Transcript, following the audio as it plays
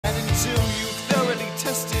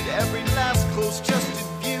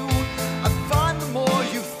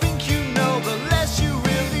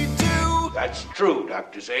true,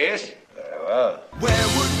 Dr. Zayas. Very well. Where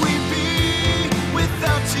would we be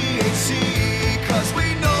without THC? 'Cause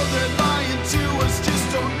we know they're lying to us,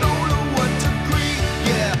 just don't know to what degree.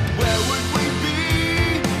 Yeah, where would we be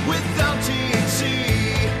without THC?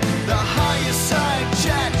 The Higherside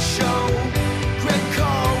Chat Show, Greg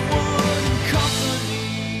Carlwood and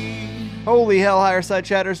Company. Holy hell, Higherside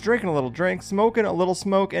Chatters, drinking a little drink, smoking a little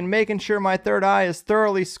smoke, and making sure my third eye is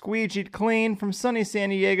thoroughly squeegeed clean. From sunny San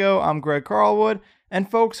Diego, I'm Greg Carlwood. And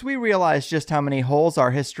folks, we realize just how many holes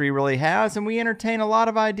our history really has, and we entertain a lot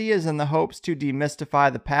of ideas in the hopes to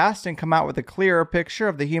demystify the past and come out with a clearer picture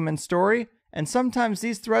of the human story. And sometimes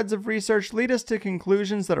these threads of research lead us to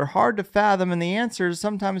conclusions that are hard to fathom, and the answers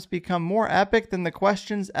sometimes become more epic than the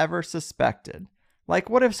questions ever suspected. Like,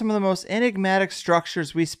 what if some of the most enigmatic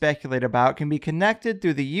structures we speculate about can be connected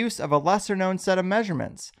through the use of a lesser-known set of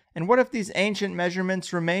measurements? And what if these ancient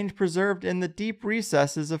measurements remained preserved in the deep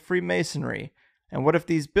recesses of Freemasonry? And what if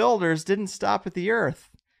these builders didn't stop at the Earth?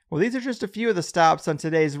 Well, these are just a few of the stops on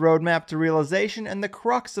today's roadmap to realization and the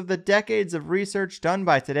crux of the decades of research done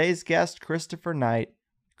by today's guest, Christopher Knight.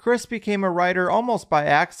 Chris became a writer almost by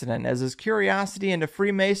accident, as his curiosity into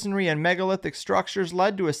Freemasonry and megalithic structures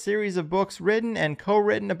led to a series of books written and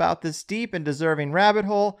co-written about this deep and deserving rabbit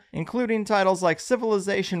hole, including titles like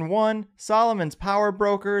Civilization 1, Solomon's Power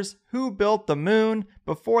Brokers, Who Built the Moon,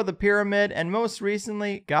 Before the Pyramid, and most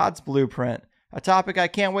recently, God's Blueprint. A topic I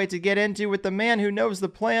can't wait to get into with the man who knows the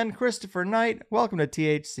plan, Christopher Knight. Welcome to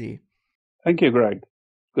THC. Thank you, Greg.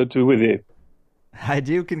 Good to be with you. I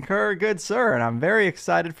do concur, good sir, and I'm very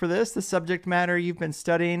excited for this. The subject matter you've been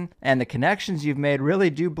studying and the connections you've made really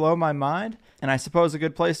do blow my mind. And I suppose a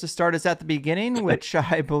good place to start is at the beginning, which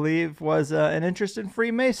I believe was an interest in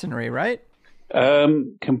Freemasonry, right?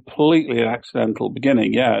 Completely accidental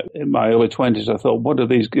beginning, yeah. In my early 20s, I thought, what do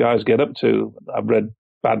these guys get up to? I've read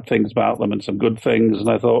bad things about them and some good things, and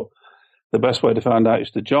I thought the best way to find out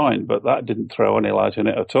is to join, but that didn't throw any light on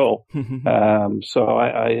it at all. So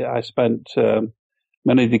I spent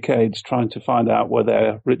many decades trying to find out where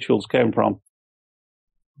their rituals came from.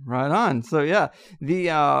 Right on. So yeah,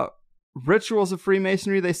 the rituals of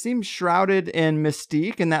Freemasonry, they seem shrouded in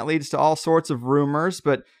mystique, and that leads to all sorts of rumors,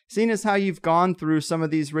 but seeing as how you've gone through some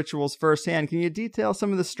of these rituals firsthand, can you detail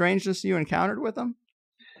some of the strangeness you encountered with them?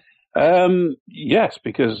 Yes,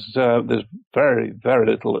 because there's very, very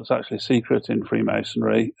little that's actually secret in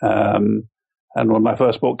Freemasonry. And when my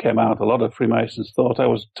first book came out, a lot of Freemasons thought I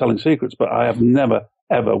was telling secrets, but I have never,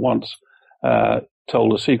 ever once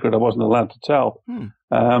told a secret I wasn't allowed to tell,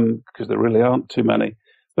 because there really aren't too many.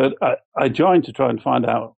 But I joined to try and find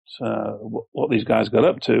out what these guys got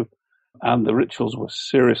up to, and the rituals were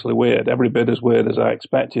seriously weird, every bit as weird as I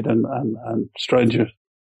expected, and stranger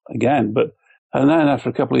again. And then after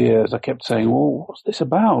a couple of years, I kept saying, well, what's this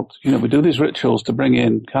about? You know, we do these rituals to bring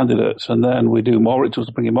in candidates, and then we do more rituals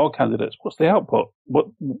to bring in more candidates. What's the output?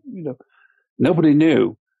 Nobody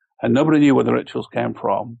knew, and nobody knew where the rituals came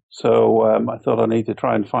from. So I thought I need to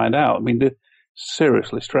try and find out. I mean, they're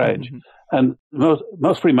seriously strange. And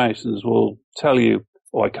most Freemasons will tell you,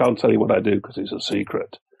 oh, I can't tell you what I do because it's a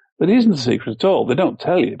secret. But it isn't a secret at all. They don't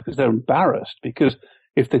tell you because they're embarrassed, because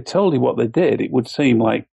if they told you what they did, it would seem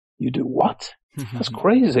like, you do what? That's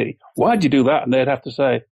crazy. Why'd you do that? And they'd have to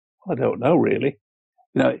say, I don't know, really.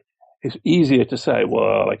 You know, it's easier to say,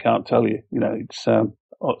 well, I can't tell you. You know, it's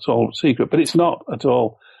all secret, but it's not at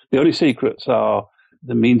all. The only secrets are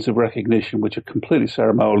the means of recognition, which are completely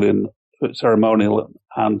ceremonial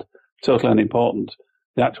and totally unimportant.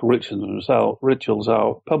 The actual rituals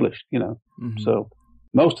are published, you know. So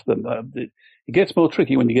most of them, it gets more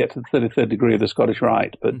tricky when you get to the 33rd degree of the Scottish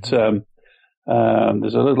Rite, but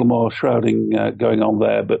there's a little more shrouding going on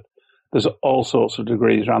there, but there's all sorts of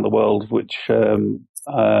degrees around the world, which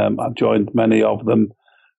I've joined many of them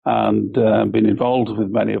and been involved with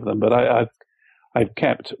many of them. But I've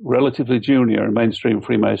kept relatively junior in mainstream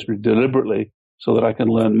Freemasonry deliberately so that I can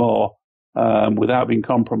learn more without being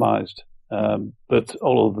compromised. But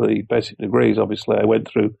all of the basic degrees, obviously, I went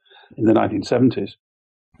through in the 1970s.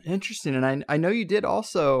 Interesting. And I know you did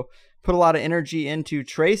also put a lot of energy into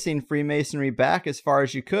tracing Freemasonry back as far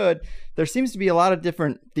as you could. There seems to be a lot of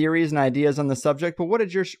different theories and ideas on the subject, but what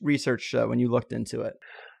did your research show when you looked into it?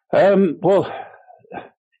 Well,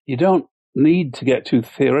 you don't need to get too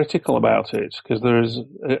theoretical about it, because there is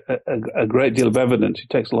a great deal of evidence. It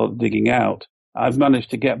takes a lot of digging out. I've managed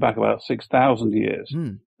to get back about 6,000 years.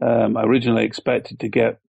 I originally expected to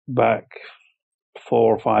get back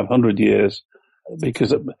 400 or 500 years,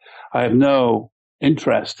 because I have no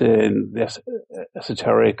interest in this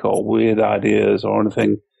esoteric or weird ideas or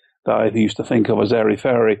anything that I used to think of as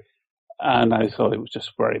airy-fairy. And I thought it was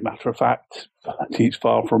just very matter of fact. It's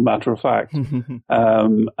far from matter of fact.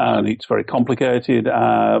 And it's very complicated.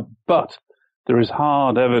 But there is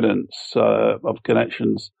hard evidence of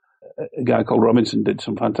connections. A guy called Robinson did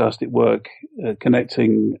some fantastic work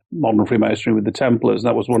connecting modern Freemasonry with the Templars.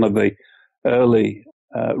 That was one of the early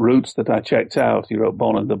routes that I checked out. He wrote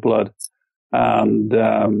Born in the Blood and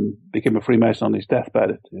became a Freemason on his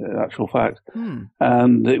deathbed, in actual fact.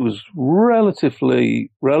 And it was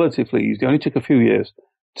relatively easy. It only took a few years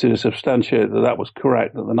to substantiate that was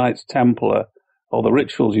correct, that the Knights Templar, or the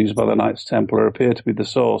rituals used by the Knights Templar, appear to be the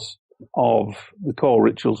source of the core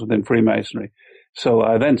rituals within Freemasonry. So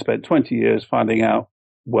I then spent 20 years finding out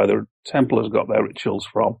where the Templars got their rituals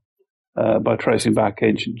from by tracing back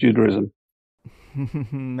ancient Judaism.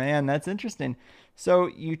 Man, that's interesting. So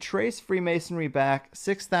you trace Freemasonry back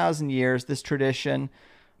 6,000 years, this tradition,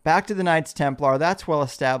 back to the Knights Templar. That's well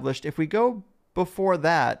established. If we go before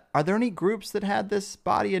that, are there any groups that had this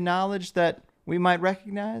body of knowledge that we might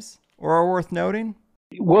recognize or are worth noting?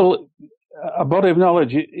 Well, a body of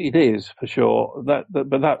knowledge it is, for sure. But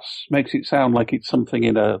that makes it sound like it's something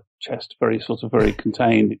in a chest, very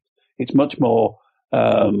contained. It's much more,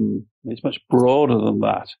 it's much broader than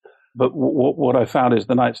that. But what I found is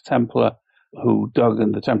the Knights Templar, who dug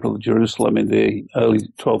in the Temple of Jerusalem in the early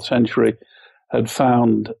 12th century, had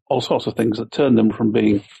found all sorts of things that turned them from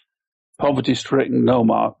being poverty-stricken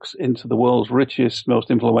nomarchs into the world's richest, most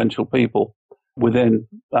influential people within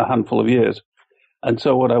a handful of years. And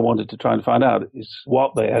so what I wanted to try and find out is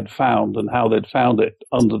what they had found and how they'd found it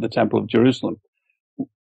under the Temple of Jerusalem.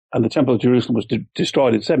 And the Temple of Jerusalem was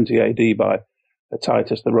destroyed in 70 AD by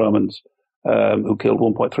Titus, the Romans, who killed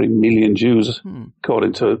 1.3 million Jews,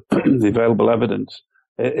 according to the available evidence,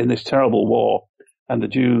 in this terrible war. And the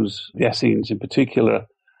Jews, the Essenes in particular,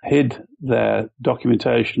 hid their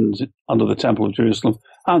documentations under the Temple of Jerusalem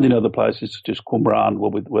and in other places, such as Qumran,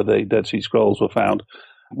 where the Dead Sea Scrolls were found,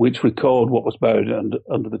 which record what was buried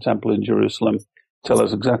under the temple in Jerusalem, tell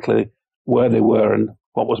us exactly where they were and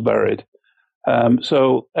what was buried.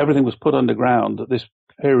 So everything was put underground at this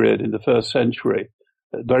period in the first century,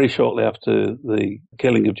 very shortly after the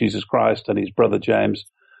killing of Jesus Christ and his brother James.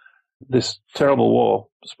 This terrible war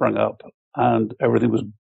sprang up and everything was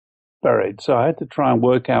buried. So I had to try and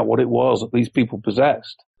work out what it was that these people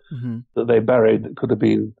possessed that they buried that could have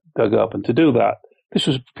been dug up. And to do that, this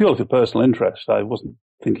was purely for personal interest. I wasn't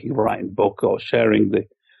thinking of writing a book or sharing the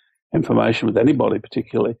information with anybody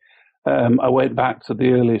particularly. I went back to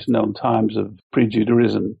the earliest known times of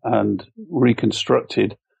pre-Judaism and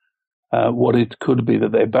reconstructed what it could be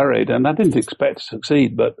that they buried. And I didn't expect to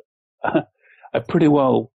succeed, but I pretty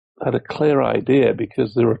well had a clear idea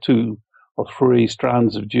because there are 2 or 3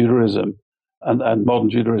 strands of Judaism, and modern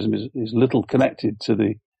Judaism is little connected to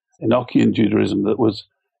the Enochian Judaism that was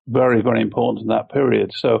very, very important in that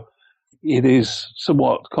period. So it is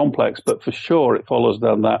somewhat complex, but for sure it follows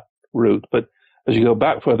down that route. But as you go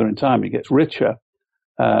back further in time, it gets richer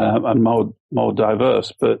and more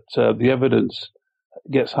diverse, but the evidence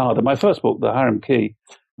gets harder. My first book, The Hiram Key,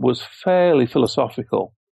 was fairly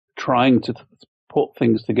philosophical, trying to put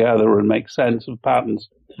things together and make sense of patterns.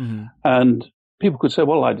 And people could say,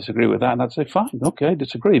 well, I disagree with that. And I'd say, fine, okay,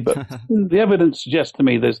 disagree. But the evidence suggests to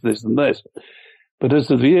me this, and this. But as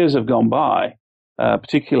the years have gone by,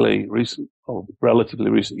 particularly recent or relatively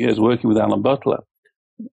recent years working with Alan Butler,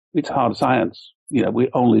 it's hard science. We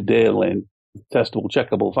only deal in testable,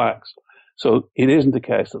 checkable facts. So it isn't the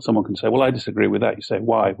case that someone can say, well, I disagree with that. You say,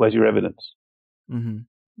 why? Where's your evidence?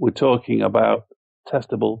 We're talking about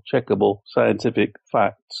testable, checkable, scientific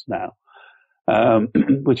facts now,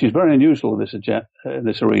 which is very unusual in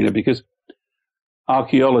this arena because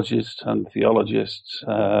archaeologists and theologists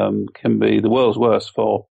can be the world's worst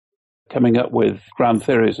for coming up with grand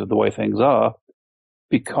theories of the way things are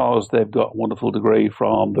because they've got a wonderful degree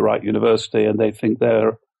from the right university and they think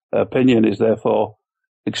their opinion is therefore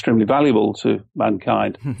extremely valuable to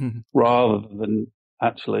mankind rather than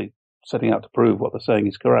actually setting out to prove what they're saying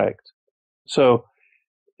is correct. So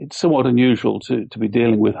it's somewhat unusual to be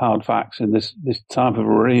dealing with hard facts in this type of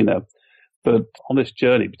arena. But on this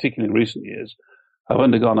journey, particularly in recent years, I've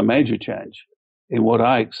undergone a major change in what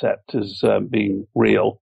I accept as being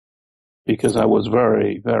real, because I was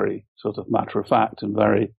very, very sort of matter of fact and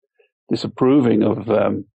very disapproving of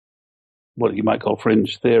what you might call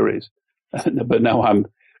fringe theories. But now I'm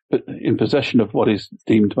in possession of what is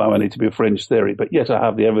deemed by many to be a fringe theory, but yet I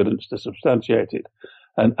have the evidence to substantiate it.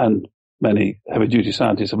 And many heavy-duty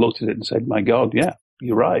scientists have looked at it and said, my God, yeah,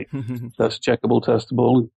 you're right. That's checkable,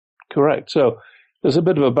 testable, and correct. So there's a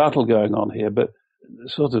bit of a battle going on here, but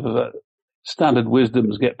sort of standard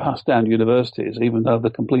wisdoms get passed down universities, even though they're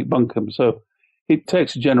complete bunkum. So it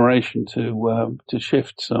takes a generation to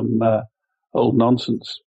shift some old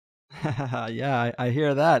nonsense. Yeah, I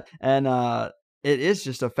hear that. And it is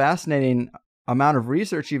just a fascinating amount of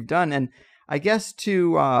research you've done. And I guess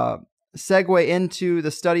to segue into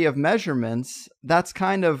the study of measurements, that's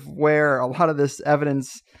kind of where a lot of this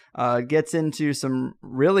evidence gets into some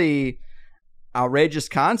really outrageous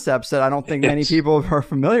concepts that I don't think many people are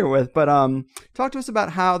familiar with. But talk to us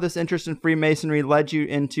about how this interest in Freemasonry led you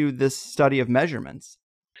into this study of measurements.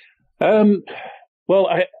 Well,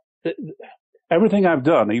 everything I've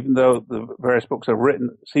done, even though the various books I've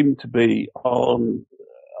written seem to be on,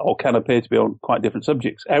 or can appear to be on, quite different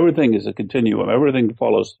subjects, everything is a continuum. Everything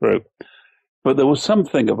follows through. But there was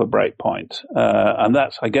something of a break point, and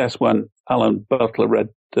that's, I guess, when Alan Butler read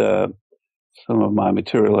some of my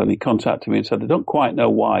material, and he contacted me and said, I don't quite know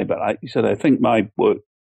why, but he said, I think my work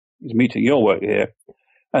is meeting your work here.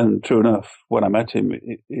 And true enough, when I met him,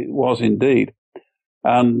 it was indeed.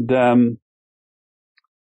 And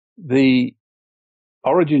the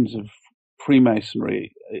origins of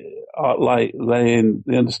Freemasonry lay in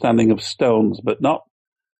the understanding of stones, but not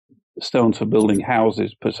stones for building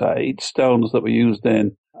houses per se. It's stones that were used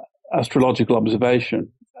in astrological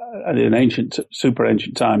observation. And in ancient, super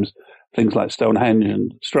ancient times, things like Stonehenge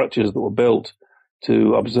and structures that were built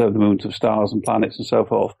to observe the movement of stars and planets and so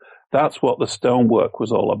forth. That's what the stonework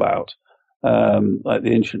was all about, like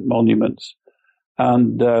the ancient monuments.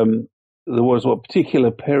 And there was a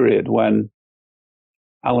particular period when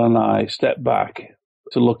Alan and I stepped back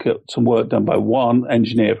to look at some work done by one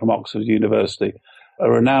engineer from Oxford University,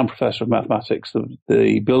 a renowned professor of mathematics.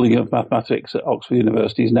 The building of mathematics at Oxford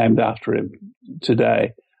University is named after him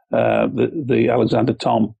today, the Alexander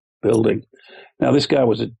Thom building. Now, this guy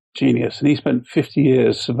was a genius, and he spent 50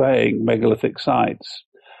 years surveying megalithic sites,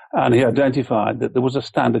 and he identified that there was a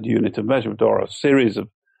standard unit of measurement, or a series of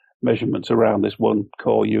measurements around this one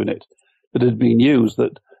core unit that had been used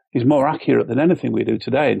that is more accurate than anything we do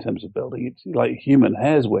today in terms of building. It's like human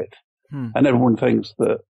hair's width. And everyone thinks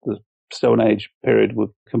that the Stone Age period was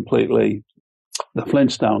completely the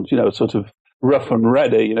Flintstones, sort of rough and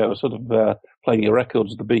ready, sort of playing your records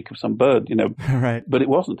with the beak of some bird, Right. But it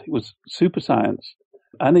wasn't. It was super science.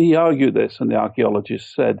 And he argued this, and the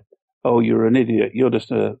archaeologist said, oh, you're an idiot. You're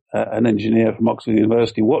just an engineer from Oxford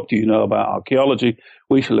University. What do you know about archaeology?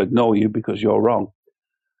 We shall ignore you because you're wrong.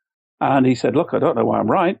 And he said, look, I don't know why I'm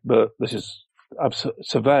right, but I've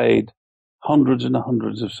surveyed hundreds and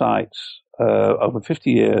hundreds of sites over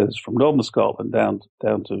 50 years from northern Scotland down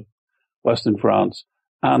to western France.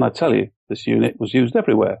 And I tell you, this unit was used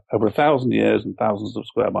everywhere, over 1,000 years and thousands of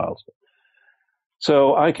square miles.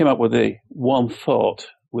 So I came up with the one thought,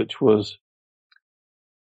 which was,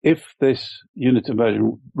 if this unit of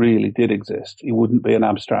measurement really did exist, it wouldn't be an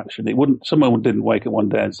abstraction. Someone didn't wake up one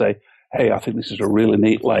day and say, hey, I think this is a really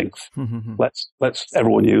neat length. Let's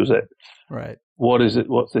everyone use it. Right. What is it?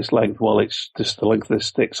 What's this length? Well, it's just the length of this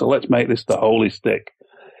stick. So let's make this the holy stick.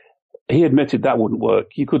 He admitted that wouldn't work.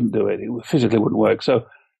 You couldn't do it. It physically wouldn't work. So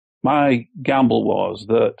my gamble was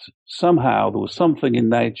that somehow there was something in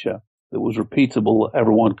nature that was repeatable, that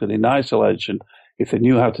everyone could, in isolation, if they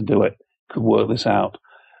knew how to do it, could work this out.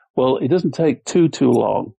 Well, it doesn't take too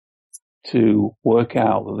long to work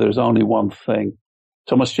out that there's only one thing.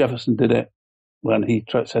 Thomas Jefferson did it when he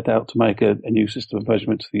set out to make a new system of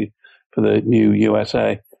measurements for the new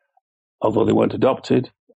USA, although they weren't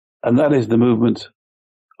adopted. And that is the movement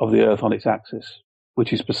of the Earth on its axis,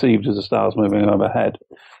 which is perceived as the stars moving overhead.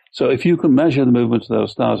 So if you can measure the movements of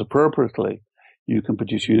those stars appropriately, you can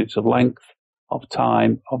produce units of length, of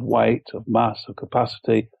time, of weight, of mass, of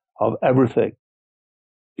capacity, of everything,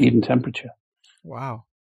 even temperature. Wow.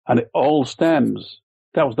 And it all stems,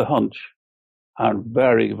 that was the hunch. And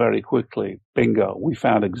very, very quickly, bingo, we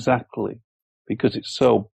found exactly, because it's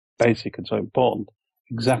so basic and so important,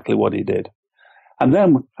 exactly what he did. And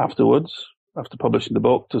then afterwards, after publishing the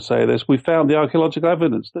book to say this, we found the archaeological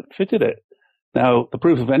evidence that fitted it. Now, the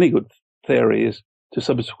proof of any good theory is to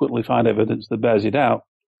subsequently find evidence that bears it out.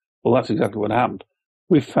 Well, that's exactly what happened.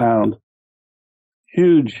 We found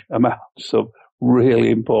huge amounts of really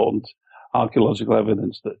important archaeological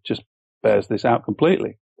evidence that just bears this out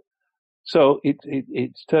completely. So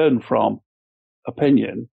it's turned from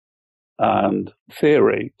opinion and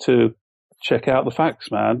theory to check out the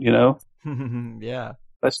facts, man, Yeah.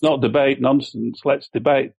 Let's not debate nonsense. Let's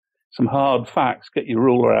debate some hard facts. Get your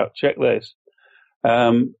ruler out. Check this.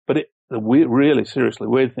 But the really seriously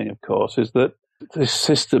weird thing, of course, is that this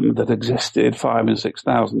system that existed 5,000 and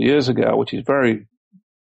 6,000 years ago, which is very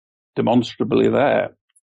demonstrably there,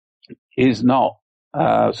 is not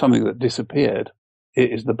something that disappeared.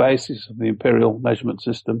 It is the basis of the imperial measurement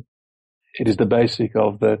system. It is the basic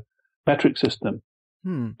of the metric system.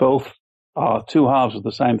 Both are two halves of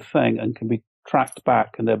the same thing and can be tracked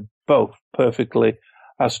back, and they're both perfectly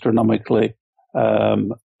astronomically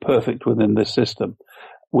perfect within this system,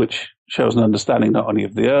 which shows an understanding not only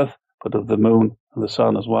of the Earth, but of the Moon and the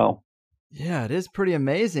Sun as well. Yeah, it is pretty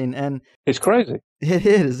amazing. And it's crazy. It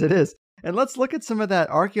is. And let's look at some of that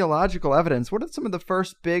archaeological evidence. What are some of the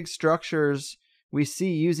first big structures we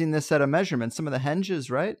see using this set of measurements? Some of the henges,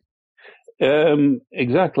 right?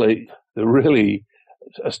 Exactly. The really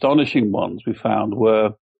astonishing ones we found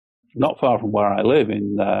were not far from where I live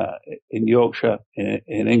in Yorkshire,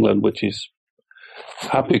 in England, which is a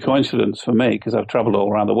happy coincidence for me because I've traveled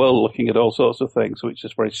all around the world looking at all sorts of things. So it's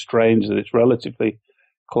just very strange that it's relatively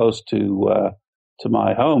close to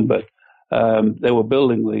my home. But they were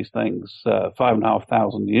building these things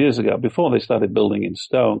 5,500 years ago, before they started building in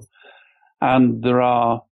stone. And there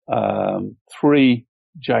are 3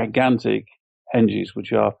 gigantic henges,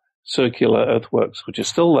 which are circular earthworks, which are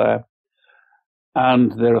still there.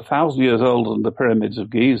 And they're 1,000 years older than the pyramids of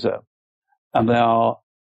Giza. And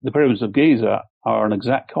the pyramids of Giza are an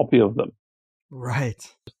exact copy of them. Right.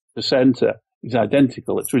 The center is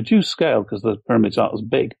identical. It's reduced scale because the pyramids aren't as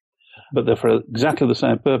big, but they're for exactly the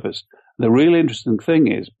same purpose. The really interesting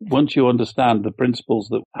thing is, once you understand the principles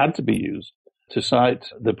that had to be used to site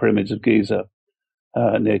the pyramids of Giza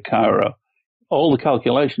near Cairo, all the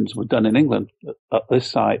calculations were done in England at this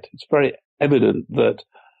site. It's very evident that,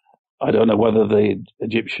 I don't know whether the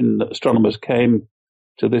Egyptian astronomers came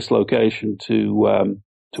to this location to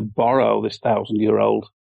borrow this 1,000-year-old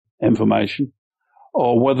information,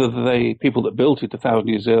 or whether the people that built it 1,000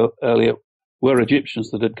 years earlier were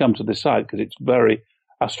Egyptians that had come to this site, because it's very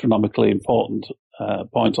astronomically important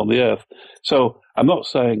point on the Earth. So I'm not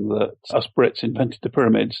saying that us Brits invented the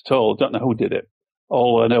pyramids at all. I don't know who did it.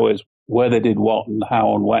 All I know is where they did what and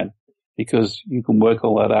how and when, because you can work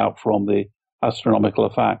all that out from the astronomical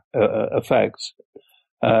effects.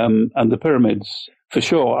 And the pyramids, for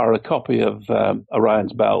sure, are a copy of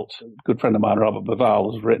Orion's belt. A good friend of mine, Robert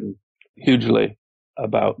Baval, has written hugely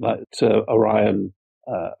about that Orion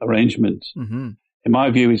arrangement. Mm-hmm. In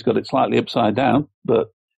my view, he's got it slightly upside down, but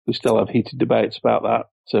we still have heated debates about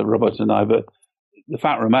that, Robert and I. But the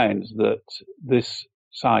fact remains that this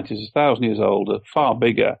site is 1,000 years older, far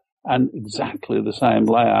bigger, and exactly the same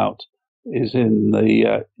layout is in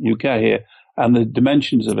the UK here. And the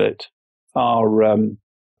dimensions of it are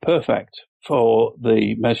perfect for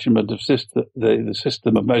the measurement of the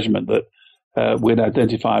system of measurement that we'd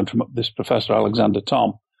identified from this Professor Alexander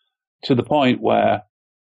Thom, to the point where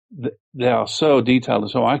they are so detailed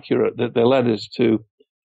and so accurate that they led us to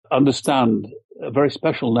understand a very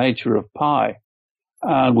special nature of pi.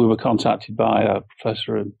 And we were contacted by a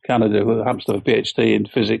professor in Canada who happens to have a PhD in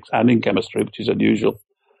physics and in chemistry, which is unusual.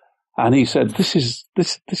 And he said, this is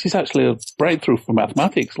actually a breakthrough for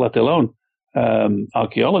mathematics, let alone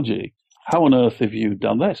archaeology. How on earth have you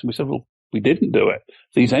done this? And we said, well, we didn't do it.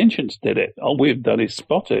 These ancients did it. All we've done is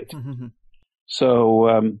spot it. Mm-hmm.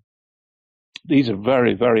 So these are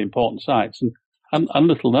very, very important sites. And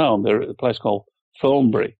little known, they're at a place called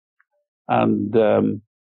Thornbury. And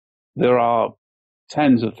there are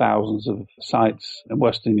tens of thousands of sites in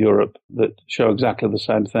Western Europe that show exactly the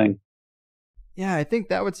same thing. Yeah, I think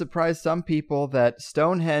that would surprise some people that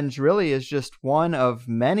Stonehenge really is just one of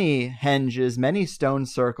many henges, many stone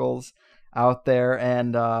circles out there.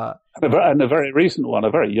 And a very recent one, a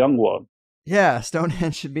very young one. Yeah,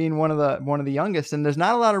 Stonehenge being one of the youngest. And there's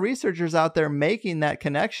not a lot of researchers out there making that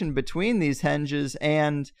connection between these henges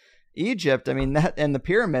and Egypt. I mean, that and the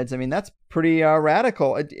pyramids. I mean, that's pretty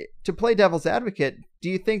radical. To play devil's advocate, do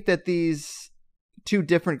you think that these two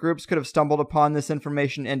different groups could have stumbled upon this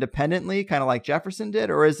information independently, kind of like Jefferson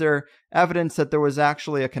did, or is there evidence that there was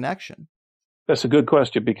actually a connection? That's a good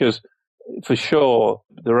question, because for sure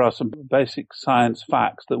there are some basic science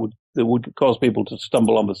facts that would cause people to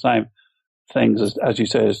stumble on the same things as you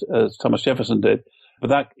say, as Thomas Jefferson did.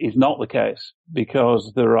 But that is not the case,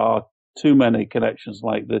 because there are too many connections.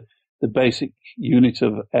 Like the basic unit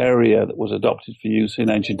of area that was adopted for use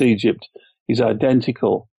in ancient Egypt is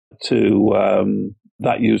identical to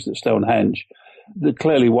that used at Stonehenge. There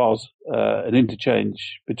clearly was an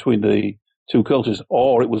interchange between the two cultures,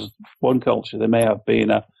 or it was one culture. There may have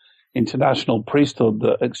been an international priesthood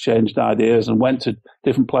that exchanged ideas and went to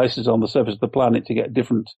different places on the surface of the planet to get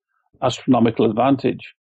different astronomical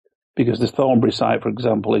advantage. Because this Thornbury site, for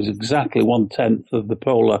example, is exactly 1/10 of the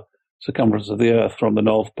polar circumference of the Earth from the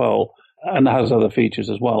North Pole, and has other features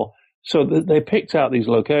as well. So they picked out these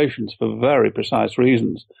locations for very precise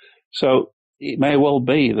reasons. So it may well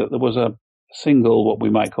be that there was a single, what we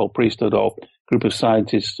might call priesthood or group of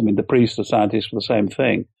scientists. I mean, the priests are scientists for the same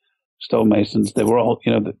thing. Stonemasons, they were all,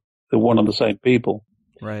 they're one and the same people.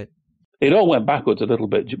 Right. It all went backwards a little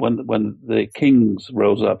bit when the kings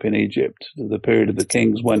rose up in Egypt, the period of the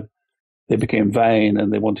kings when they became vain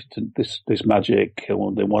and they wanted this magic,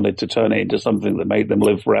 and they wanted to turn it into something that made them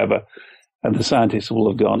live forever. And the scientists will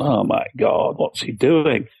have gone, oh my God, what's he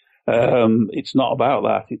doing? It's not about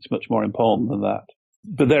that. It's much more important than that.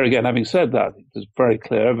 But there again, having said that, there's very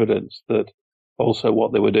clear evidence that also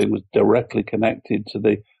what they were doing was directly connected to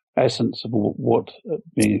the essence of what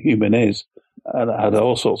being a human is, and had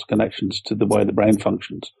all sorts of connections to the way the brain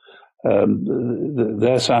functions.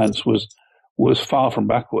 Their science was far from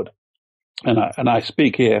backward. And I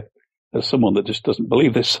speak here as someone that just doesn't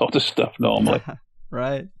believe this sort of stuff normally.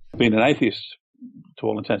 Right. I've been an atheist to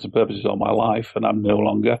all intents and purposes all my life, and I'm no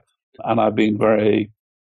longer. And I've been very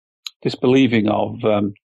disbelieving of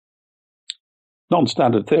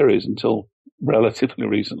non-standard theories until relatively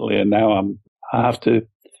recently, and now I have to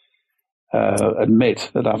admit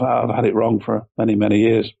that I've had it wrong for many, many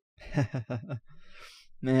years.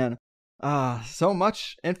 Man, so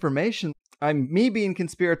much information. Me being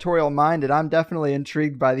conspiratorial minded, I'm definitely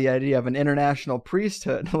intrigued by the idea of an international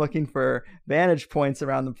priesthood looking for vantage points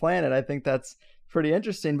around the planet. I think that's pretty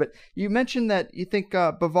interesting. But you mentioned that you think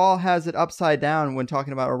Baval has it upside down when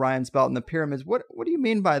talking about Orion's belt and the pyramids. What do you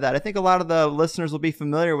mean by that? I think a lot of the listeners will be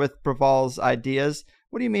familiar with Baval's ideas.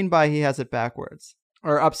 What do you mean by he has it backwards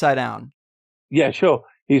or upside down? Yeah, sure.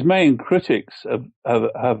 His main critics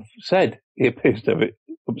have said he appears to have it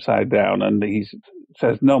upside down, and he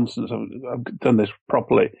says nonsense. I've done this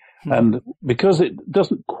properly, and because it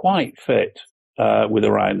doesn't quite fit with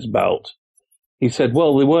Orion's belt, he said,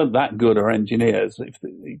 "Well, they weren't that good or engineers.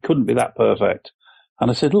 It couldn't be that perfect." And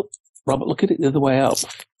I said, "Look, Robert, look at it the other way up,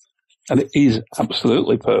 and it is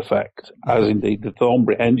absolutely perfect, as indeed the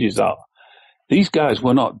Thornbury henges are." These guys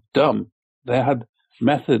were not dumb. They had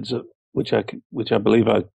methods which I believe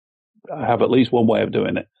I have at least one way of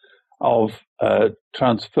doing it, of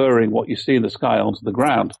transferring what you see in the sky onto the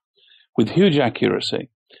ground with huge accuracy,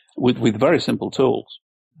 with very simple tools.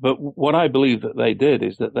 But what I believe that they did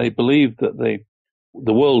is that they believed that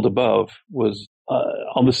the world above was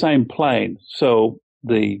on the same plane. So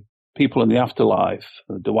the people in the afterlife,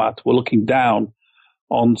 the Duat, were looking down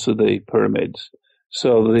onto the pyramids.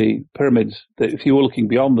 So the pyramids, if you were looking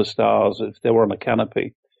beyond the stars, if they were on a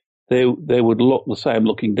canopy, they would look the same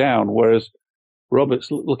looking down, whereas Robert's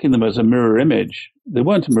looking at them as a mirror image. They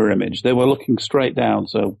weren't a mirror image. They were looking straight down.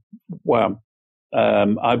 So, wow.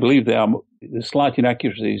 I believe the slight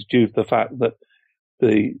inaccuracy is due to the fact that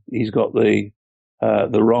he's got the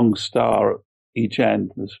wrong star at each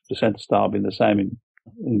end, the center star being the same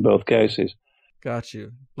in both cases. Got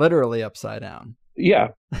you. Literally upside down. Yeah,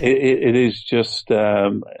 it is just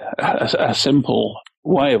a simple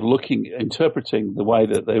way of interpreting the way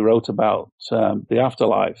that they wrote about the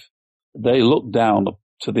afterlife. They looked down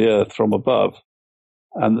to the earth from above,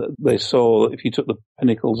 and they saw that if you took the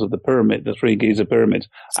pinnacles of the pyramid, the three Giza pyramids,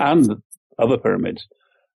 and other pyramids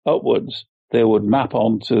upwards, they would map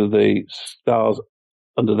onto the stars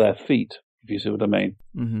under their feet, if you see what I mean.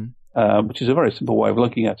 Mm-hmm. Which is a very simple way of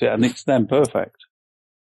looking at it, and it's then perfect.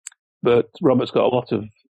 But Robert's got a lot of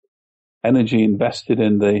energy invested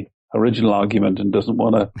in the original argument and doesn't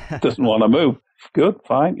want to move. Good,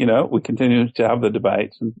 fine. We continue to have the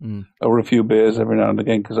debates and over a few beers every now and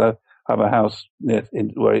again, because I have a house near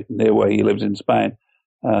where he lives in Spain.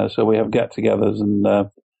 So we have get-togethers,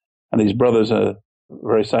 and his brothers are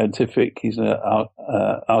very scientific. He's an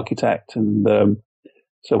architect, and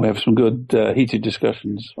so we have some good heated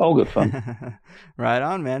discussions. All good fun. Right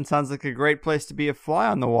on, man. Sounds like a great place to be a fly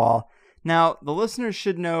on the wall. Now, the listeners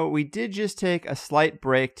should know we did just take a slight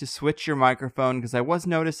break to switch your microphone because I was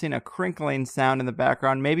noticing a crinkling sound in the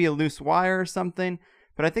background, maybe a loose wire or something,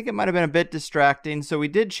 but I think it might have been a bit distracting, so we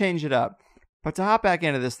did change it up. But to hop back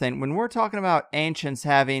into this thing, when we're talking about ancients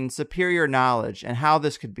having superior knowledge and how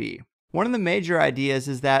this could be, one of the major ideas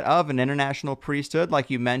is that of an international priesthood, like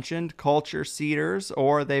you mentioned, culture seeders,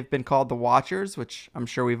 or they've been called the Watchers, which I'm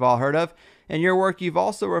sure we've all heard of. In your work, you've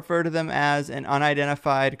also referred to them as an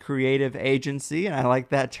unidentified creative agency, and I like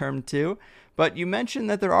that term too. But you mentioned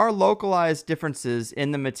that there are localized differences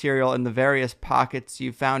in the material in the various pockets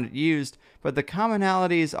you found it used, but the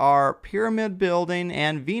commonalities are pyramid building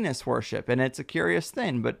and Venus worship, and it's a curious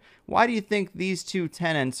thing. But why do you think these two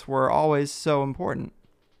tenets were always so important?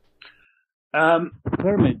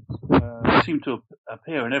 Pyramids seem to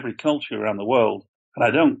appear in every culture around the world, and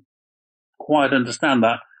I don't quite understand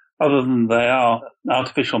that. other than they are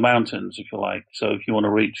artificial mountains, if you like. So if you want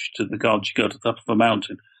to reach to the gods, you go to the top of a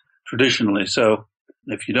mountain, traditionally. So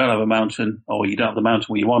if you don't have a mountain, or you don't have the mountain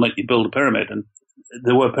where you want it, you build a pyramid. And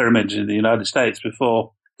there were pyramids in the United States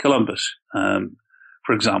before Columbus,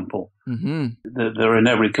 for example. Mm-hmm. They're in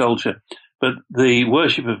every culture. But the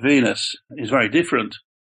worship of Venus is very different,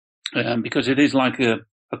 because it is like a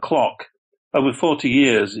clock. Over 40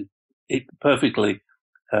 years, it perfectly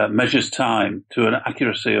measures time to an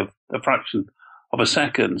accuracy of a fraction of a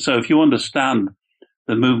second. So if you understand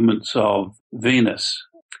the movements of Venus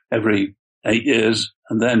every 8 years,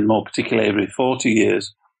 and then more particularly every 40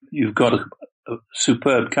 years, you've got a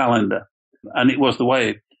superb calendar. And it was the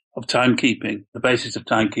way of timekeeping, the basis of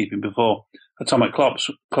timekeeping before atomic clocks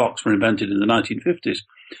were invented in the 1950s.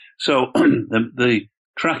 So the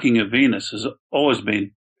tracking of Venus has always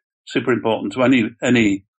been super important to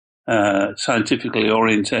any scientifically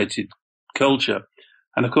orientated culture.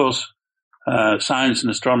 And of course, science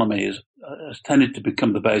and astronomy has tended to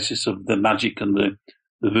become the basis of the magic and the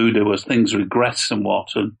voodoo as things regress somewhat,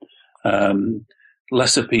 and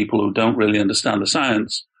lesser people who don't really understand the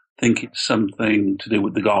science think it's something to do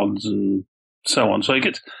with the gods and so on. So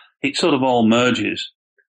it sort of all merges,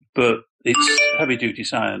 but it's heavy-duty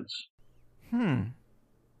science.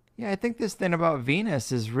 Yeah, I think this thing about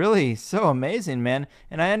Venus is really so amazing, man.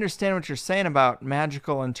 And I understand what you're saying about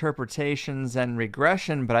magical interpretations and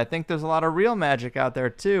regression, but I think there's a lot of real magic out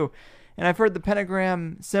there too. And I've heard the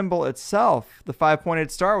pentagram symbol itself, the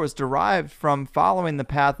five-pointed star, was derived from following the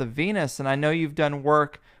path of Venus. And I know you've done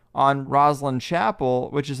work on Rosslyn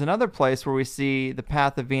Chapel, which is another place where we see the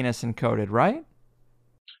path of Venus encoded, right?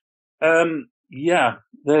 Yeah,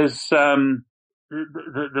 there's the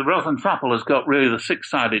Rosslyn Chapel has got really the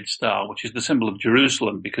six-sided star, which is the symbol of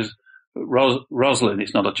Jerusalem, because Rosslyn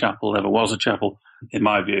is not a chapel, never was a chapel, in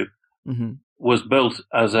my view, was built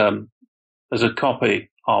as a copy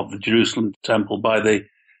of the Jerusalem temple by the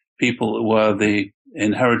people who were the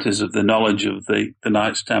inheritors of the knowledge of the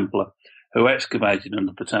Knights Templar, who excavated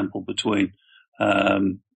under the temple between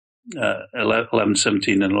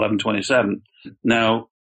 1117 and 1127. Now,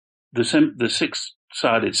 the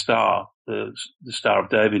six-sided star, the Star of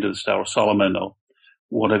David or the Star of Solomon or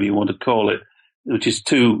whatever you want to call it, which is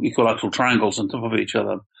two equilateral triangles on top of each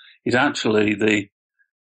other, is actually the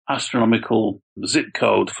astronomical zip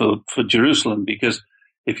code for Jerusalem, because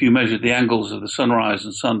if you measure the angles of the sunrise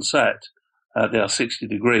and sunset, they are 60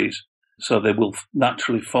 degrees. So they will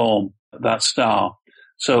naturally form that star.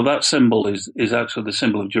 So that symbol is actually the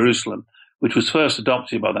symbol of Jerusalem, which was first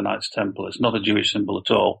adopted by the Knights Templar. It's not a Jewish symbol at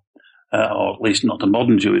all, or at least not a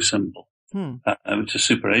modern Jewish symbol. It's a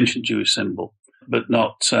super ancient Jewish symbol, but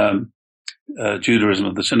not Judaism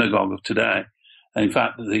of the synagogue of today. And in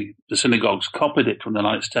fact, the synagogues copied it from the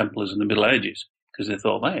Knights Templars in the Middle Ages because they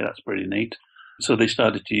thought, hey, that's pretty neat. So they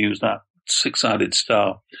started to use that six-sided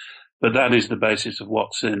star. But that is the basis of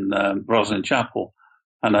what's in Rosslyn Chapel.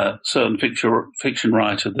 And a certain fiction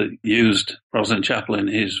writer that used Rosslyn Chapel in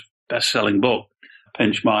his best-selling book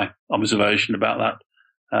pinched my observation about that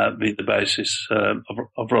being the basis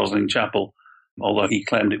of Rosslyn Chapel, although he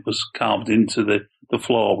claimed it was carved into the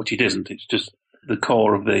floor, which it isn't. It's just the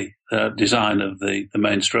core of the design of the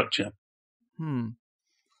main structure.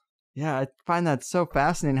 Yeah, I find that so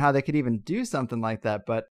fascinating how they could even do something like that.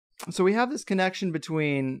 But so we have this connection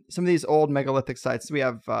between some of these old megalithic sites. We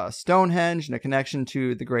have Stonehenge and a connection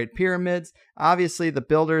to the Great Pyramids. Obviously, the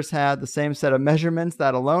builders had the same set of measurements.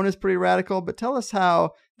 That alone is pretty radical. But tell us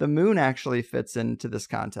how the moon actually fits into this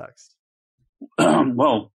context.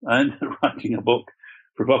 Well, I ended up writing a book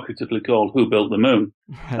provocatively called Who Built the Moon?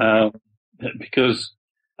 Because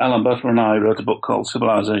Alan Butler and I wrote a book called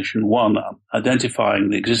Civilization 1, identifying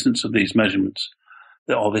the existence of these measurements,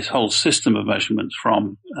 or this whole system of measurements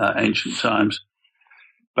from ancient times,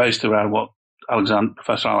 based around what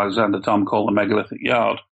Professor Alexander Thom called the megalithic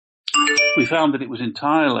yard. We found that it was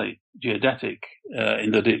entirely geodetic, in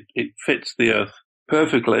that it fits the Earth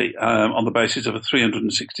perfectly on the basis of a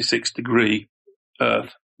 366-degree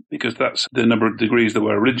Earth, because that's the number of degrees there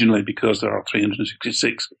were originally, because there are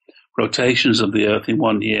 366 rotations of the Earth in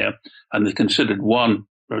 1 year, and they considered one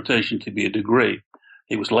rotation to be a degree.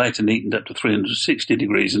 It was later neatened up to 360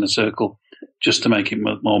 degrees in a circle just to make it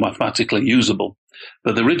more mathematically usable.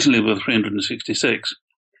 But originally there were 366,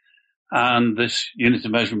 and this unit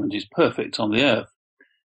of measurement is perfect on the Earth.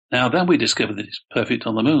 Now, then we discovered that it's perfect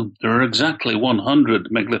on the moon. There are exactly 100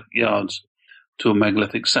 megalithic yards to a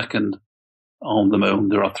megalithic second on the moon.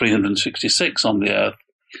 There are 366 on the Earth,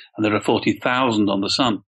 and there are 40,000 on the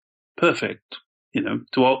sun. Perfect,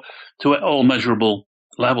 to all measurable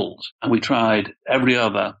levels. And we tried every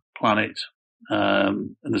other planet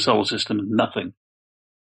in the solar system, nothing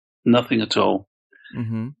at all.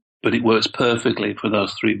 Mm-hmm. But it works perfectly for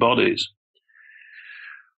those three bodies,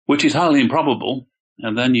 which is highly improbable.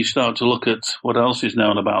 And then you start to look at what else is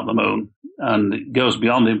known about the moon, and it goes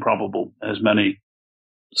beyond improbable, as many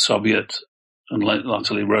Soviet and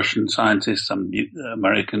latterly Russian scientists and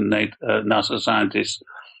American NASA scientists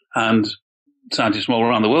and scientists from all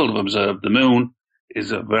around the world have observed. The moon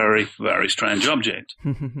is a very, very strange object,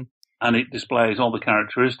 and it displays all the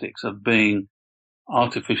characteristics of being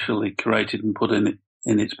artificially created and put in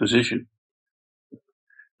its position.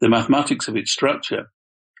 The mathematics of its structure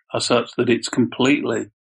are such that it's completely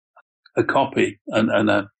a copy and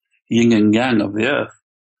a yin and yang of the Earth,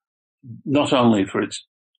 not only for its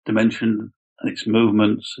dimension and its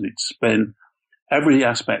movements and its spin. Every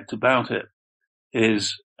aspect about it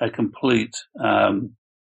is a complete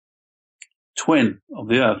twin of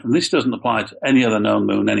the Earth. And this doesn't apply to any other known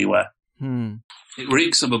moon anywhere. It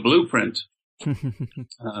reeks of a blueprint.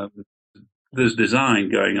 There's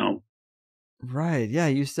design going on. Right. Yeah.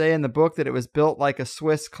 You say in the book that it was built like a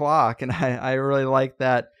Swiss clock, and I really like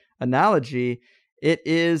that analogy. It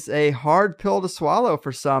is a hard pill to swallow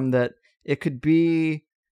for some that it could be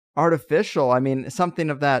artificial. I mean,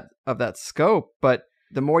 something of that scope. But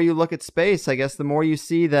the more you look at space, I guess the more you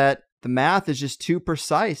see that the math is just too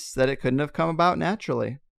precise, that it couldn't have come about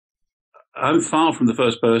naturally. I'm far from the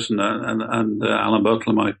first person, and Alan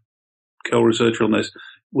Butler, my co-researcher on this,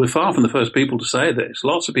 we're far from the first people to say this.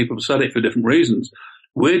 Lots of people have said it for different reasons.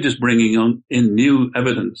 We're just bringing in new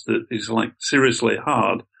evidence that is like seriously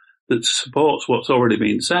hard, that supports what's already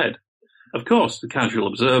been said. Of course, the casual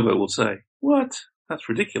observer will say, what? That's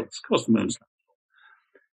ridiculous. Of course the moon's not.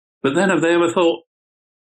 But then have they ever thought,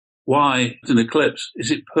 why, an eclipse,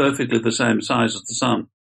 is it perfectly the same size as the sun?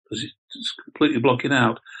 Does it just completely block it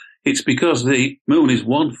out? It's because the moon is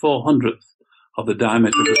 1/400th of the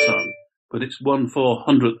diameter of the sun, but it's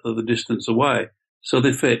 1/400th of the distance away. So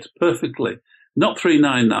they fit perfectly. Not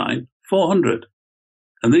 399, 400.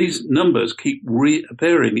 And these numbers keep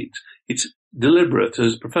reappearing. It's deliberate.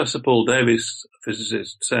 As Professor Paul Davies, a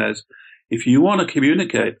physicist, says, if you want to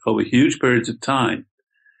communicate over huge periods of time,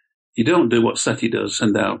 you don't do what SETI does,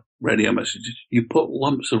 send out radio messages. You put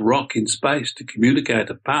lumps of rock in space to communicate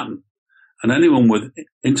a pattern. And anyone with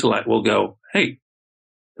intellect will go, hey,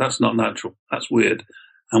 that's not natural. That's weird.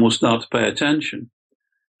 And will start to pay attention.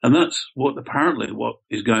 And that's apparently what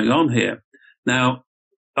is going on here. Now,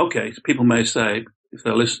 okay, people may say, if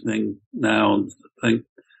they're listening now and think,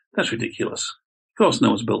 that's ridiculous. Of course no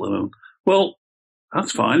one's built the moon. Well,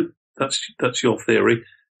 that's fine. That's your theory.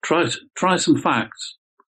 Try some facts.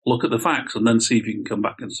 Look at the facts and then see if you can come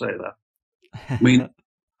back and say that. I mean,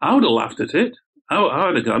 I would have laughed at it. I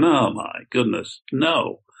would have gone, oh my goodness,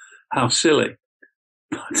 no, how silly.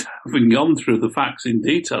 But having gone through the facts in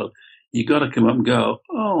detail, you got to come up and go,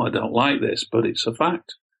 oh, I don't like this, but it's a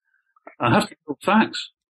fact. I have to know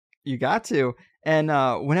facts. You got to. And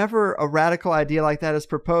whenever a radical idea like that is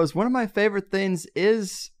proposed, one of my favorite things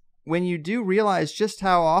is when you do realize just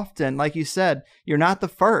how often, like you said, you're not the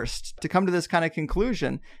first to come to this kind of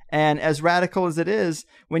conclusion. And as radical as it is,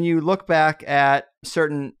 when you look back at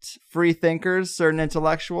certain free thinkers, certain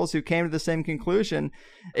intellectuals who came to the same conclusion,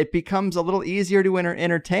 it becomes a little easier to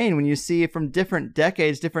entertain when you see from different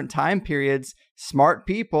decades, different time periods, smart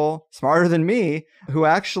people, smarter than me, who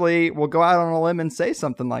actually will go out on a limb and say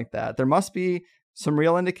something like that. There must be some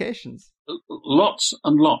real indications. Lots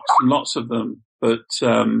and lots and lots of them. But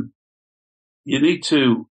you need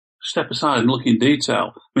to step aside and look in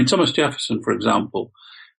detail. I mean, Thomas Jefferson, for example,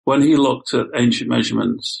 when he looked at ancient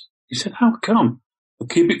measurements, he said, how come a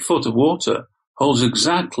cubic foot of water holds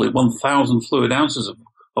exactly 1,000 fluid ounces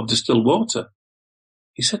of distilled water?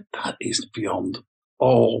 He said, that is beyond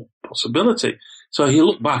all possibility. So he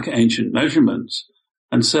looked back at ancient measurements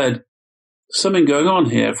and said, something going on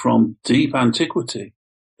here from deep antiquity.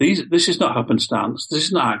 This is not happenstance. This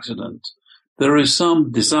is not accident. There is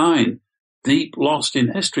some design deep lost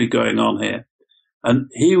in history going on here. And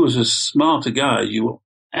he was as smart a guy as you will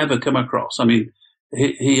ever come across. I mean,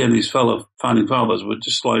 he and his fellow founding fathers were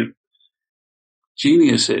just like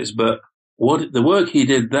geniuses. But the work he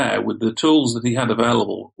did there with the tools that he had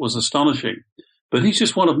available was astonishing. But he's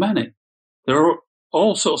just one of many. There are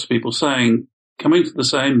all sorts of people coming to the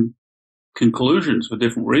same conclusions for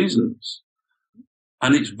different reasons.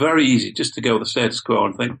 And it's very easy just to go with the status quo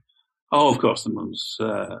and think, oh, of course, the moon's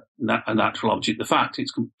a natural object. The fact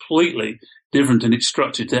it's completely different in its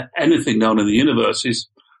structure to anything known in the universe is,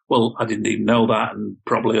 well, I didn't even know that and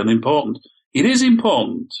probably unimportant. It is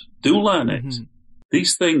important. Do learn it. Mm-hmm.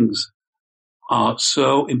 These things are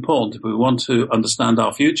so important if we want to understand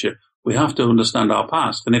our future. we have to understand our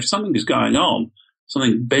past. And if something is going on,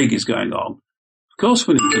 something big is going on, of course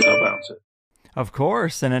we need to know about it. Of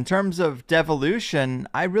course. And in terms of devolution,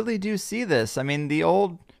 I really do see this. I mean, the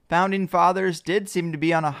old founding fathers did seem to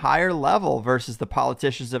be on a higher level versus the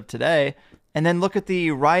politicians of today. And then look at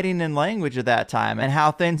the writing and language of that time and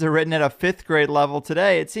how things are written at a 5th grade level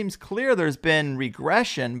today. It seems clear there's been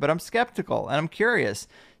regression, but I'm skeptical and I'm curious.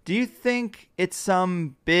 Do you think it's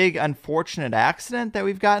some big unfortunate accident that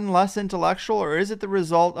we've gotten less intellectual, or is it the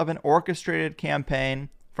result of an orchestrated campaign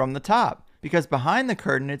from the top? Because behind the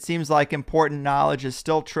curtain, it seems like important knowledge is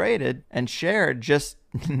still traded and shared, just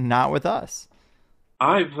not with us.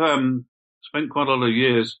 I've spent quite a lot of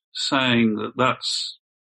years saying that that's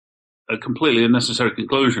a completely unnecessary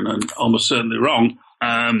conclusion and almost certainly wrong.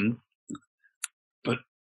 But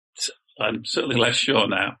I'm certainly less sure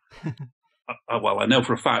now. Well, I know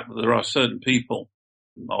for a fact that there are certain people,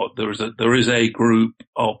 or there is a group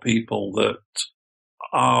of people that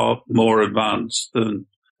are more advanced than,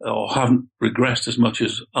 or haven't regressed as much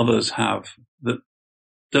as others have, that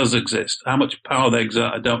does exist. How much power they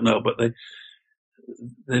exert, I don't know, but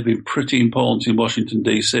they've been pretty important in Washington,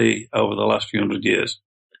 D.C. over the last few hundred years.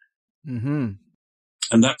 Mm-hmm.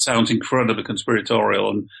 And that sounds incredibly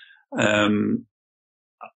conspiratorial. And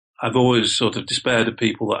I've always sort of despaired of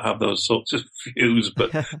people that have those sorts of views,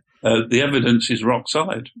 but the evidence is rock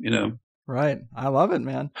solid, you know. Right. I love it,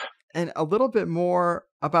 man. And a little bit more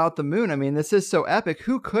about the moon. I mean, this is so epic.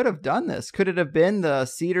 Who could have done this? Could it have been the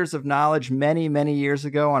Seeders of Knowledge many, many years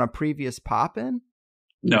ago on a previous pop-in?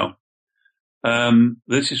 No.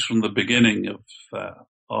 This is from the beginning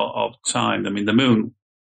of time. I mean, the moon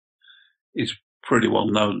is pretty well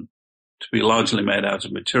known to be largely made out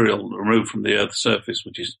of material removed from the Earth's surface,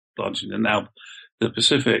 which is largely now the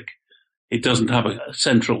Pacific. It doesn't have a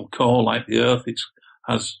central core like the Earth. It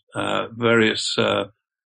has various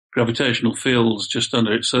gravitational fields just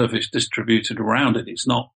under its surface distributed around it. It's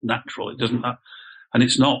not natural. It doesn't have, and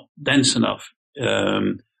it's not dense enough.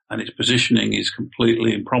 And its positioning is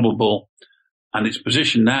completely improbable. And its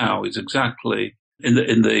position now is exactly in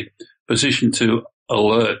the position to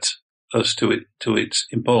alert us to its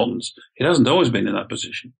importance. It hasn't always been in that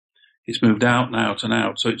position. It's moved out and out and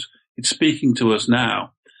out. So it's speaking to us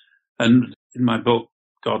now. And in my book,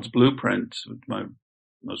 God's Blueprint, my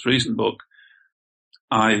most recent book,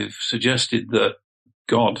 I've suggested that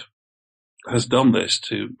God has done this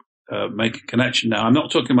to make a connection. Now, I'm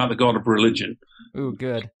not talking about the God of religion. Ooh,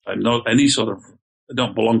 good. I'm not I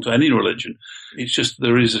don't belong to any religion. It's just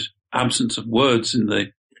there is an absence of words in the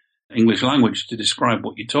English language to describe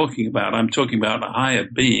what you're talking about. I'm talking about a higher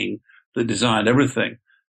being that designed everything,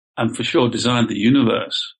 and for sure designed the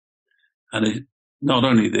universe. And not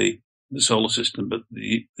only the solar system, but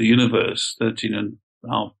the universe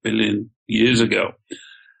 13.5 billion years ago.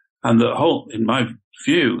 And in my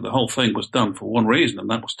view, the whole thing was done for one reason, and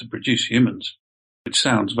that was to produce humans. Which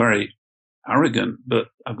sounds very arrogant, but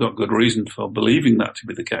I've got good reason for believing that to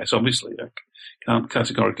be the case. Obviously, I can't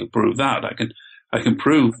categorically prove that. I can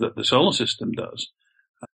prove that the solar system does,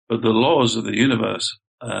 but the laws of the universe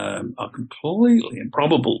are completely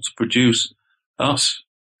improbable to produce us.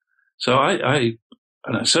 So I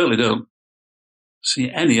certainly don't see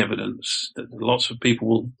any evidence that lots of people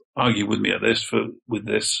will argue with me with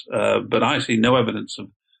this, but I see no evidence of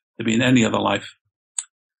there being any other life,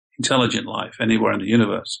 intelligent life anywhere in the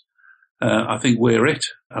universe. I think we're it,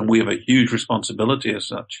 and we have a huge responsibility as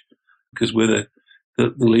such, because we're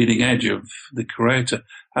the leading edge of the Creator,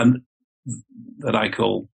 and that I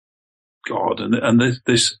call God, and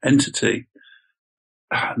this entity.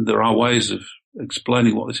 And there are ways of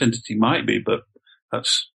explaining what this entity might be, but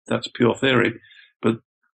that's pure theory. But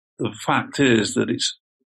the fact is that it's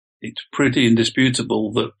pretty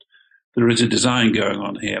indisputable that there is a design going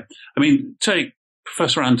on here. I mean, take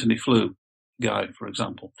Professor Anthony Flew guy, for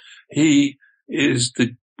example. He was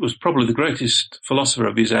probably the greatest philosopher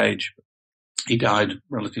of his age. He died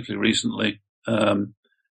relatively recently, at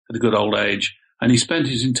a good old age, and he spent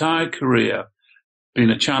his entire career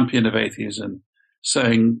being a champion of atheism,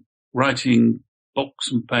 writing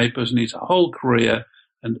books and papers, and his whole career,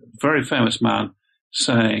 and very famous man,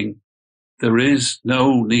 saying there is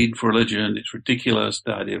no need for religion. It's ridiculous.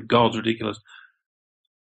 The idea of God's ridiculous.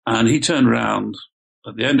 And he turned around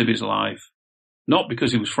at the end of his life, not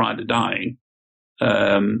because he was frightened of dying,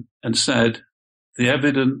 and said, the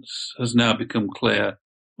evidence has now become clear.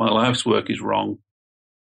 My life's work is wrong.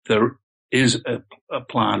 There is a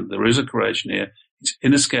plan. There is a creation here. It's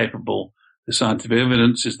inescapable. The scientific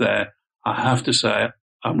evidence is there. I have to say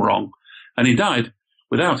I'm wrong. And he died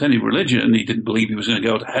without any religion. He didn't believe he was going to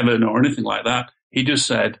go to heaven or anything like that. He just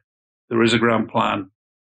said, there is a grand plan.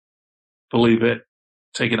 believe it,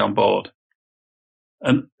 take it on board.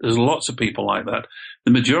 And there's lots of people like that.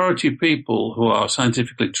 The majority of people who are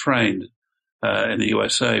scientifically trained in the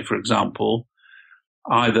USA, for example,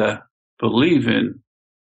 either believe in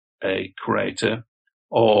a creator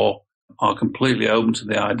or are completely open to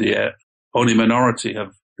the idea. Only a minority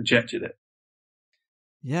have rejected it.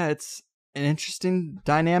 Yeah, it's an interesting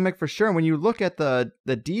dynamic for sure. And when you look at the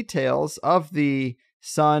details of the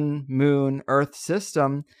sun, moon, earth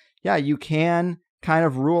system, yeah, you can kind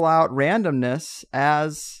of rule out randomness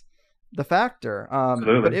as the factor.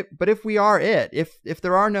 But if we are if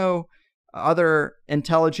there are no other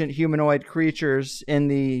intelligent humanoid creatures in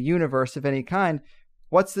the universe of any kind,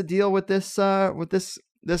 what's the deal with this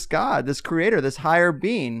God, this creator, this higher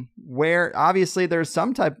being, where obviously there's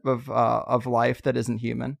some type of life that isn't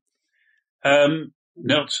human?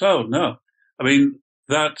 Not so, no. I mean,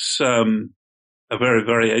 that's a very,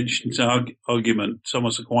 very ancient argument.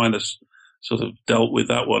 Thomas Aquinas sort of dealt with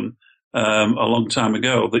that one a long time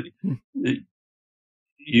ago. That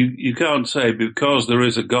you can't say because there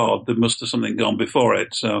is a God, there must have something gone before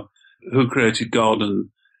it. So who created God? And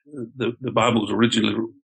the Bible was originally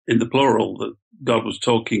in the plural, that God was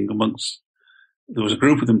talking amongst, there was a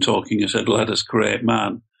group of them talking and said, let us create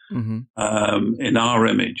man in our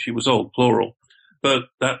image. It was all plural. But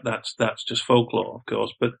that's just folklore, of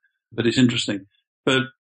course, but it's interesting. But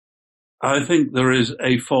I think there is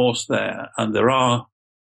a force there, and there are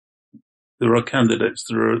candidates.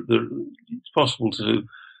 It's possible to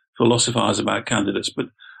philosophize about candidates, but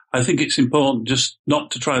I think it's important just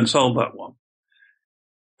not to try and solve that one.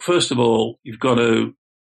 First of all, you've got to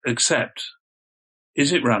accept,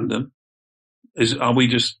 is it random? Are we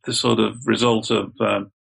just the sort of result of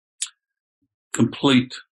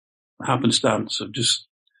complete happenstance of just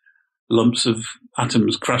lumps of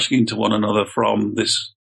atoms crashing into one another from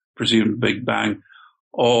this presumed Big Bang?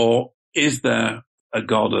 Or is there a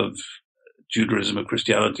God of Judaism, of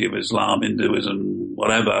Christianity, of Islam, Hinduism,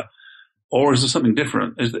 whatever? Or is there something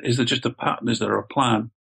different? Is there just a pattern? Is there a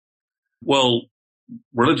plan? Well,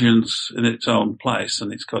 religion's in its own place,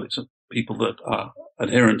 and it's got its people that are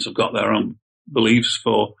adherents have got their own beliefs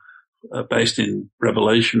based in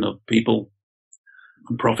revelation of people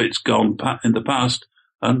and prophets gone in the past,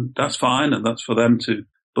 and that's fine, and that's for them to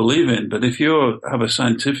believe in. But if you have a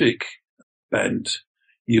scientific bent,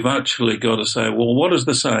 you've actually got to say, well, what does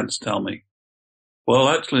the science tell me? Well,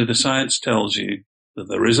 actually, the science tells you that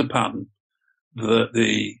there is a pattern, that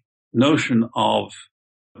the notion of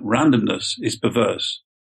randomness is perverse.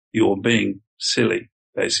 You're being silly,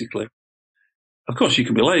 basically. Of course, you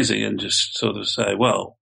can be lazy and just sort of say,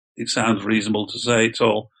 well, it sounds reasonable to say it's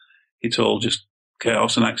all just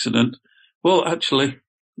chaos and accident. Well, actually,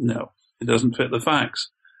 no, it doesn't fit the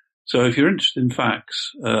facts. So if you're interested in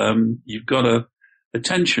facts, you've got a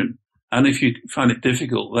tension. And if you find it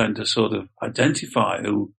difficult then to sort of identify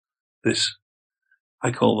who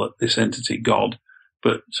I call it this entity God,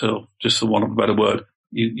 but so just for want of a better word,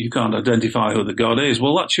 you can't identify who the God is.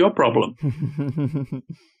 Well, that's your problem. It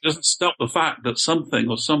doesn't stop the fact that something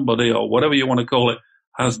or somebody or whatever you want to call it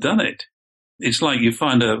has done it. It's like you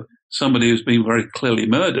find somebody who's been very clearly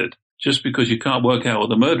murdered. Just because you can't work out what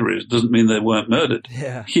the murder is doesn't mean they weren't murdered.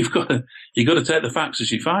 Yeah. You've got to take the facts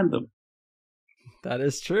as you find them. That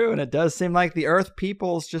is true. And it does seem like the earth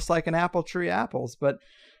peoples just like an apple tree apples. But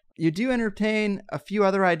you do entertain a few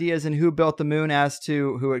other ideas in who built the moon as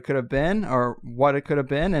to who it could have been or what it could have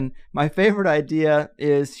been. And my favorite idea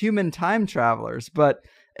is human time travelers. But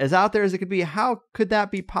as out there as it could be, how could that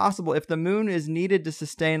be possible if the moon is needed to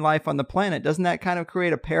sustain life on the planet? Doesn't that kind of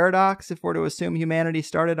create a paradox if we're to assume humanity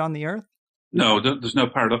started on the earth? No, there's no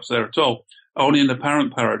paradox there at all. Only an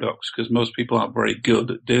apparent paradox, because most people aren't very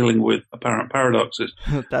good at dealing with apparent paradoxes.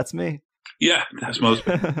 That's me. Yeah, that's most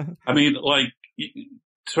people. I mean, like,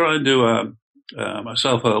 try and do a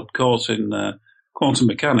self-help course in quantum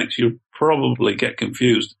mechanics, you'll probably get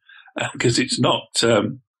confused because it's not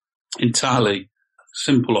entirely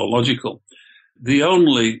simple or logical. The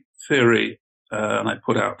only theory, and I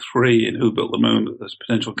put out 3 in Who Built the Moon as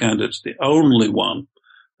potential candidates, the only one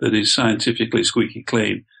that is scientifically squeaky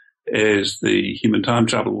clean is the human time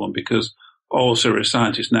travel one, because all serious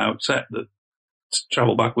scientists now accept that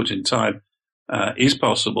travel backwards in time is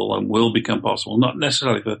possible and will become possible, not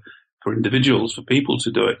necessarily for individuals, for people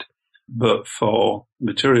to do it, but for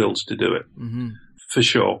materials to do it, for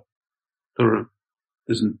sure. I don't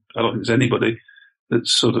think there's anybody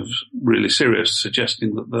that's sort of really serious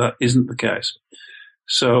suggesting that isn't the case.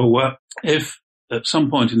 So if at some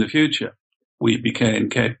point in the future we became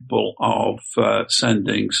capable of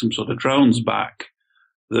sending some sort of drones back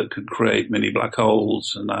that could create mini black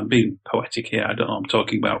holes. And I'm being poetic here. I don't know what I'm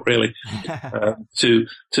talking about really. To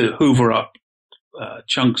hoover up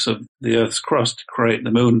chunks of the Earth's crust to create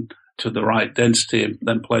the moon to the right density and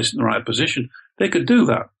then place it in the right position. They could do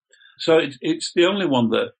that. So it's the only one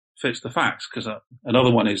that fits the facts, because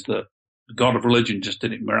another one is that the God of religion just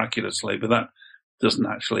did it miraculously, but that doesn't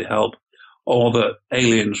actually help. Or that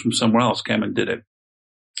aliens from somewhere else came and did it.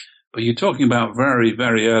 But you're talking about very,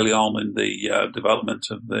 very early on in the development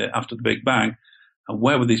of after the Big Bang, and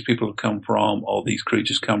where would these people have come from, or these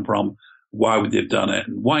creatures come from? Why would they have done it?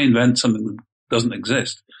 And why invent something that doesn't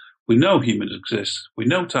exist? We know humans exist. We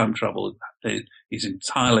know time travel is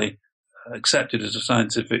entirely accepted as a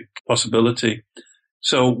scientific possibility.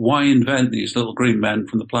 So why invent these little green men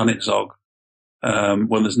from the planet Zog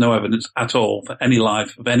when there's no evidence at all for any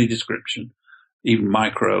life of any description, even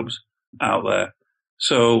microbes out there?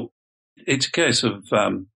 So it's a case of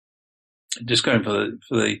just going for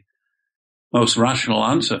the most rational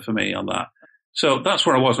answer for me on that. So that's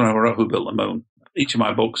where I was when I wrote Who Built the Moon. Each of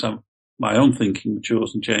my books, my own thinking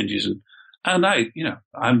matures and changes, and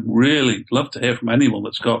I'm really love to hear from anyone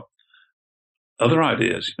that's got other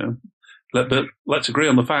ideas. But let's agree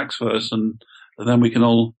on the facts first, and then we can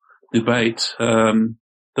all debate the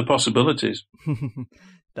possibilities.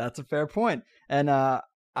 That's a fair point. And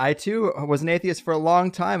I too was an atheist for a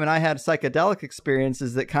long time, and I had psychedelic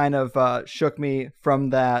experiences that kind of shook me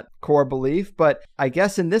from that core belief. But I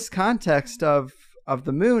guess in this context of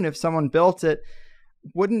the moon, if someone built it,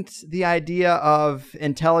 wouldn't the idea of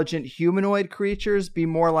intelligent humanoid creatures be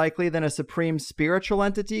more likely than a supreme spiritual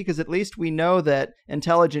entity? Because at least we know that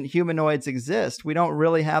intelligent humanoids exist. We don't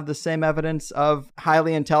really have the same evidence of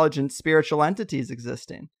highly intelligent spiritual entities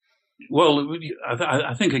existing. Well,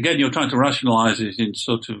 I think, again, you're trying to rationalize it in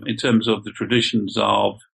terms of the traditions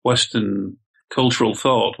of Western cultural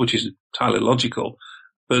thought, which is entirely logical.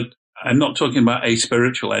 But I'm not talking about a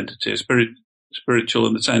spiritual entity, spiritual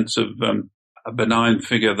in the sense of a benign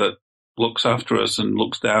figure that looks after us and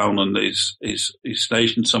looks down and is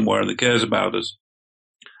stationed somewhere and that cares about us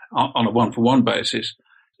on a one-for-one basis.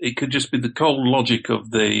 It could just be the cold logic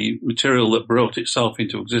of the material that brought itself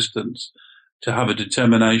into existence to have a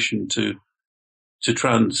determination to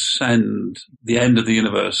transcend the end of the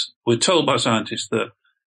universe. We're told by scientists that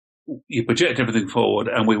you project everything forward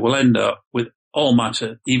and we will end up with all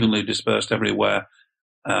matter evenly dispersed everywhere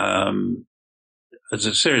as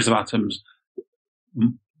a series of atoms,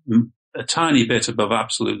 a tiny bit above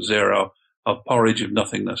absolute zero of porridge of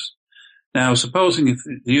nothingness. Now, supposing if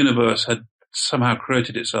the universe had somehow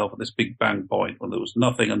created itself at this big bang point when there was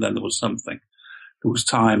nothing and then there was something, there was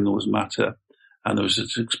time, there was matter, and there was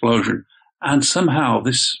this explosion, and somehow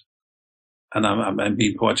this, and I'm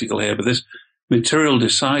being poetical here, but this material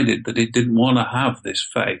decided that it didn't want to have this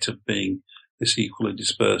fate of being this equally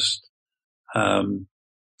dispersed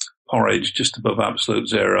porridge just above absolute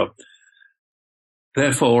zero.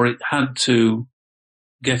 Therefore, it had to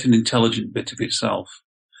get an intelligent bit of itself.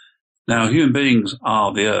 Now, human beings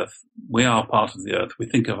are the earth. We are part of the earth. We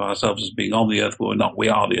think of ourselves as being on the earth, but we're not. We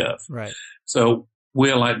are the earth. Right. So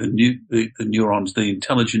we're like the neurons, the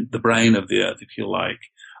intelligent, the brain of the earth, if you like.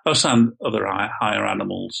 Us and other higher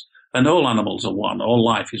animals. And all animals are one. All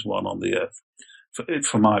life is one on the earth.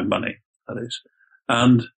 For my money, that is.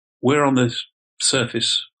 And we're on this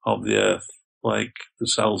surface of the earth, like the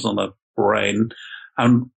cells on a brain.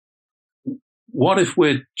 And what if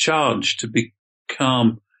we're charged to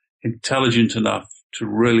become intelligent enough to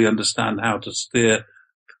really understand how to steer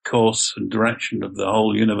the course and direction of the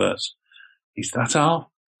whole universe? Is that our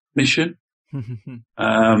mission?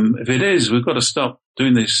 If it is, we've got to stop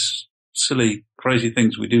doing these silly, crazy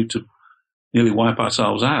things we do to nearly wipe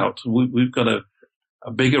ourselves out. We've got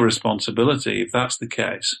a bigger responsibility if that's the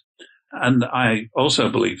case. And I also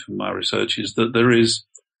believe from my research is that there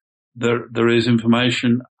is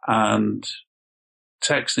information and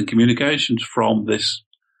text and communications from this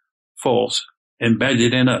force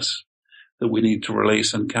embedded in us that we need to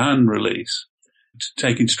release and can release to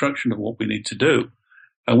take instruction of what we need to do.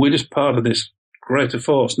 And we're just part of this greater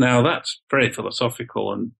force. Now, that's very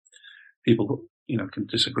philosophical, and people, can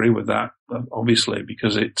disagree with that, obviously,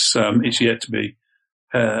 because it's yet to be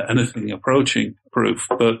anything approaching proof.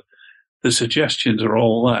 But the suggestions are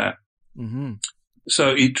all there. Mm-hmm. So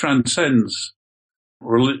it transcends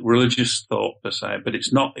religious thought per se, but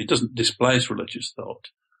it's not. It doesn't displace religious thought.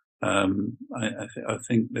 I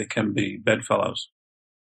think they can be bedfellows.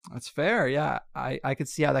 That's fair. Yeah, I could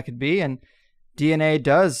see how that could be. And DNA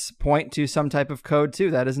does point to some type of code too.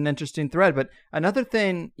 That is an interesting thread. But another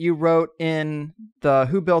thing you wrote in the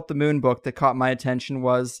Who Built the Moon book that caught my attention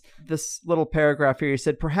was this little paragraph here. You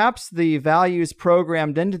said, perhaps the values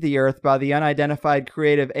programmed into the Earth by the unidentified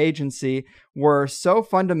creative agency were so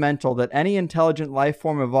fundamental that any intelligent life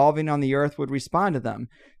form evolving on the Earth would respond to them.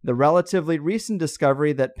 The relatively recent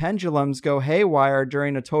discovery that pendulums go haywire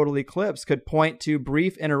during a total eclipse could point to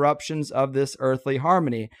brief interruptions of this earthly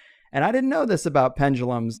harmony. And I didn't know this about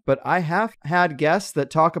pendulums, but I have had guests that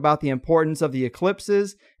talk about the importance of the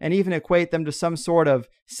eclipses and even equate them to some sort of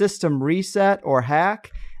system reset or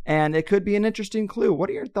hack. And it could be an interesting clue. What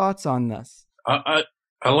are your thoughts on this? I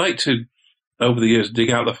like to, over the years, dig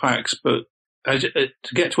out the facts, but to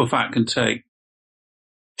get to a fact can take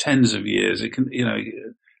tens of years. It can,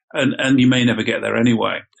 and you may never get there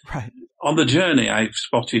anyway. Right. On the journey, I've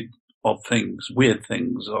spotted odd things, weird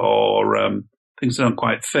things, or things that don't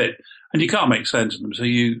quite fit, and you can't make sense of them. So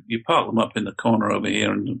you park them up in the corner over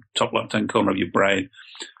here, in the top left-hand corner of your brain,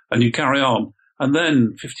 and you carry on. And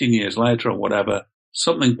then 15 years later or whatever,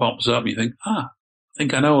 something pops up, and you think, I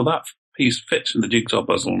think I know that piece fits in the jigsaw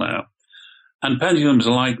puzzle now. And pendulums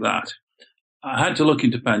are like that. I had to look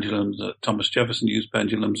into pendulums. Thomas Jefferson used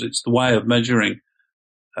pendulums. It's the way of measuring.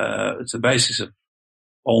 It's the basis of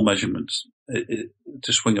all measurements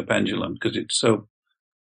to swing a pendulum, because it's so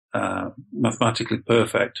mathematically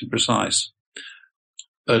perfect and precise.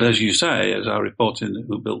 But as you say, as I report in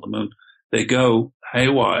Who Built the Moon, they go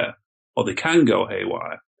haywire, or they can go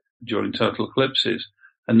haywire during total eclipses,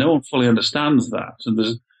 and no one fully understands that. And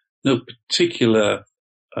there's no particular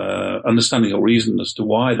understanding or reason as to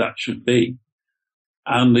why that should be.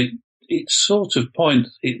 And it sort of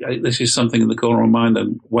points, this is something in the corner of my mind,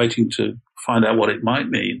 I'm waiting to find out what it might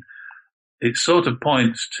mean. It sort of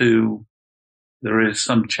points to there is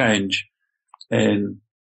some change in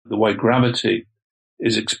the way gravity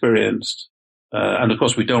is experienced. And of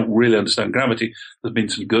course, we don't really understand gravity. There's been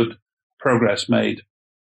some good progress made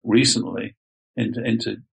recently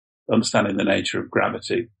into understanding the nature of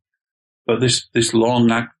gravity. But this long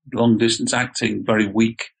distance acting, very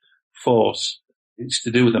weak force, it's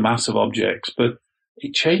to do with the mass of objects, but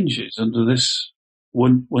it changes under this.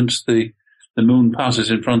 Once the moon passes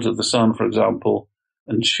in front of the sun, for example,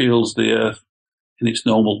 and shields the Earth in its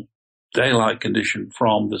normal daylight condition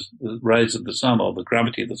from the rays of the sun or the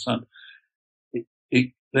gravity of the sun,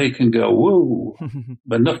 they can go, woo,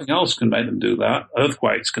 but nothing else can make them do that.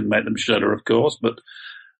 Earthquakes can make them shudder, of course, but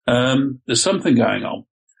there's something going on,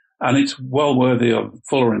 and it's well worthy of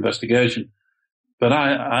fuller investigation. But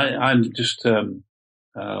I'm just,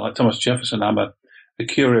 like Thomas Jefferson, I'm a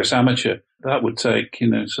curious amateur. That would take,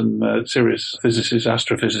 some serious physicists,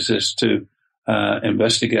 astrophysicists to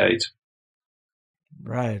investigate.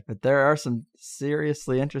 Right, but there are some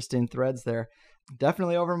seriously interesting threads there.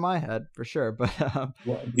 Definitely over my head, for sure. But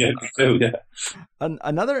yeah, too, yeah.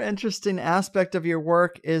 Another interesting aspect of your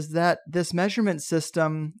work is that this measurement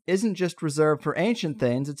system isn't just reserved for ancient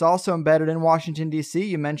things. It's also embedded in Washington, D.C.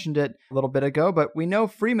 You mentioned it a little bit ago, but we know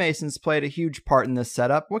Freemasons played a huge part in this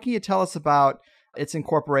setup. What can you tell us about its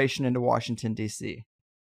incorporation into Washington, D.C.?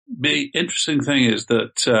 The interesting thing is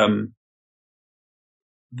that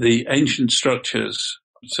the ancient structures,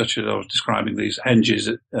 such as I was describing, these henges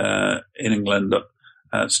in England,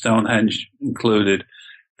 Stonehenge included,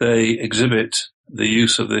 they exhibit the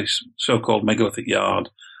use of this so-called megalithic yard,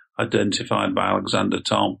 identified by Alexander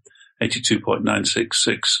Thom,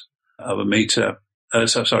 82.966 of a meter,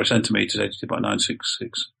 centimeters,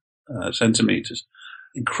 82.966 centimeters.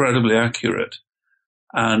 Incredibly accurate.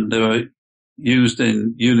 And they were used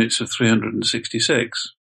in units of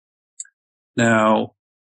 366. Now,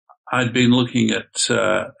 I'd been looking at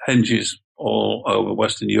henges all over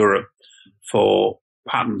Western Europe for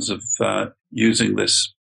patterns of using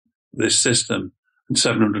this system, and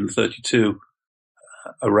 732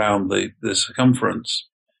 around the circumference,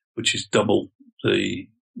 which is double the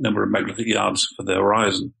number of megalithic yards for the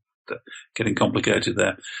horizon. Getting complicated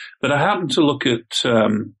there. But I happened to look at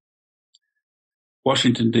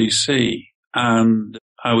Washington, D.C., and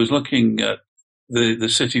I was looking at the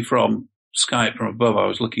city from Skype from above. I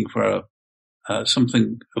was looking for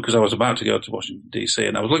something, because I was about to go to Washington, D.C.,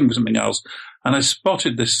 and I was looking for something else, and I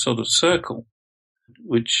spotted this sort of circle,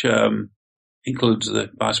 which includes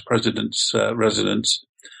the vice president's residence,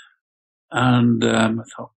 and I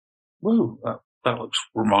thought, whoa, that looks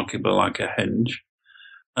remarkably like a henge.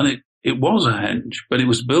 And it was a henge, but it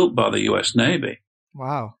was built by the U.S. Navy.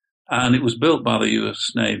 Wow. And it was built by the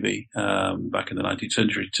U.S. Navy back in the 19th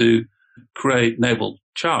century to create naval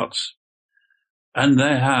charts. And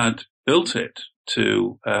they had built it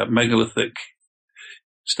to megalithic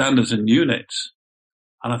standards and units.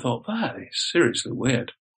 And I thought, that is seriously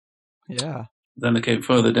weird. Yeah. Then I came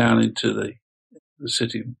further down into the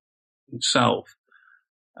city itself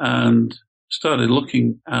and started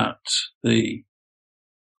looking at the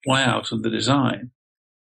layout of the design.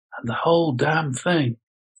 And the whole damn thing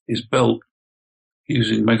is built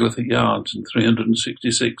using megalithic yards and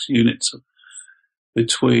 366 units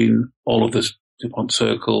between all of this DuPont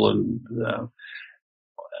circle and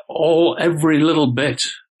every little bit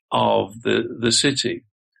of the city.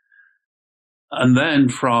 And then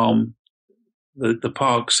from the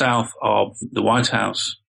park south of the White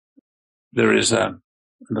House, there is an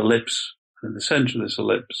ellipse. In the center of this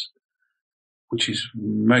ellipse, which is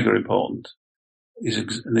mega important, is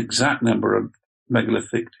an exact number of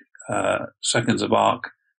megalithic seconds of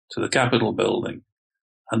arc to the Capitol building.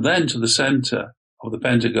 And then to the center of the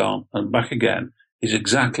Pentagon and back again is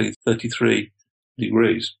exactly 33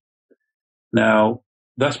 degrees. Now,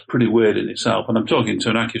 that's pretty weird in itself, and I'm talking to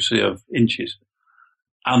an accuracy of inches.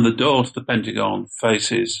 And the door to the Pentagon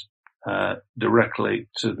faces directly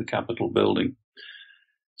to the Capitol building.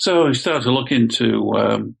 So we started to look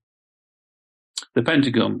into the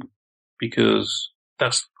Pentagon because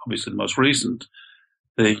that's obviously the most recent.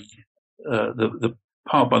 The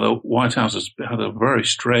part by the White House has had a very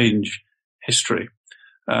strange history.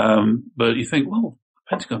 But you think, well, the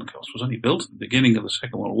Pentagon, of course, was only built at the beginning of the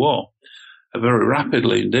Second World War, very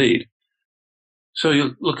rapidly indeed. So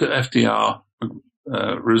you look at FDR,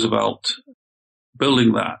 Roosevelt,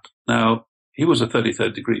 building that. Now, he was a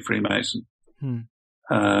 33rd degree Freemason. 32nd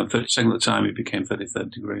at the time, he became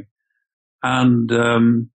 33rd degree.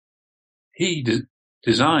 And he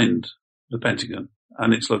designed the Pentagon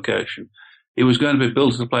and its location. It was going to be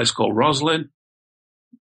built at a place called Roslyn,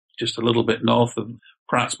 just a little bit north of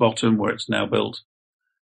Pratt's Bottom, where it's now built.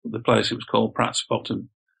 The place, it was called Pratt's Bottom.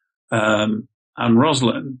 And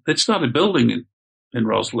Roslyn, they'd started building in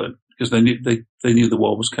Roslyn because they knew the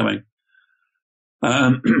war was coming.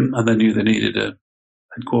 And they knew they needed a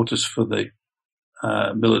headquarters for the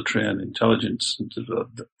military and intelligence into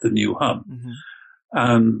the new hub. Mm-hmm.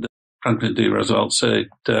 And Franklin D. Roosevelt said,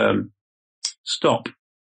 stop.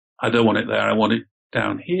 I don't want it there. I want it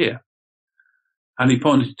down here. And he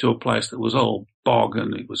pointed to a place that was all bog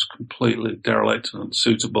and it was completely derelict and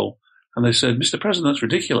unsuitable. And they said, Mr. President, that's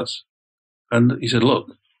ridiculous. And he said,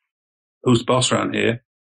 look, who's the boss around here?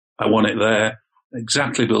 I want it there,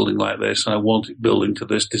 exactly building like this, and I want it building to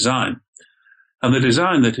this design. And the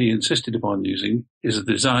design that he insisted upon using is a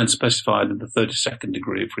design specified in the 32nd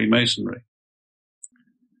degree of Freemasonry,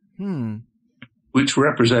 which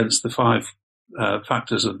represents the five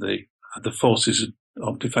factors of the forces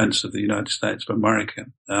of defense of the United States of America.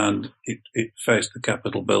 And it faced the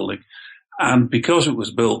Capitol building. And because it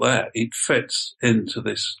was built there, it fits into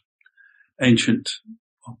this ancient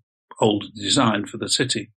old design for the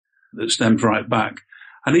city that stems right back.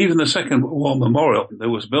 And even the Second World War Memorial that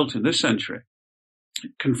was built in this century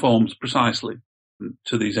conforms precisely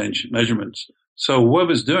to these ancient measurements. So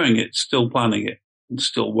whoever's doing it, still planning it, and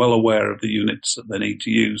still well aware of the units that they need to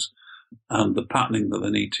use and the patterning that they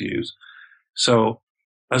need to use. So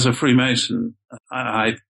as a Freemason,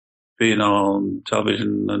 I've been on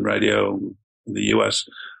television and radio in the US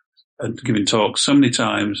and giving talks so many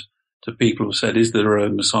times to people who said, is there a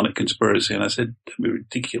Masonic conspiracy? And I said, don't be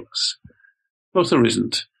ridiculous. Of course there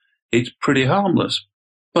isn't. It's pretty harmless.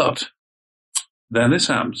 But then this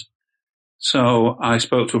happens. So I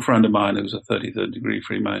spoke to a friend of mine who's a 33rd degree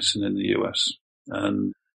Freemason in the US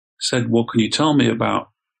and said, what can you tell me about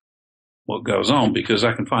what goes on? Because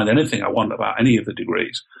I can find anything I want about any of the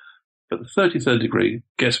degrees. But the 33rd degree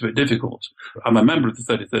gets a bit difficult. I'm a member of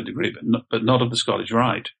the 33rd degree, but not of the Scottish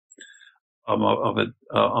Rite. Of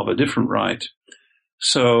a different rite.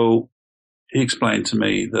 So he explained to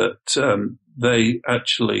me that they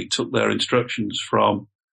actually took their instructions from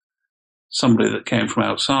somebody that came from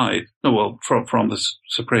outside. No, well, from the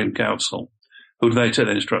Supreme Council. Who do they take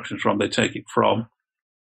their instructions from? They take it from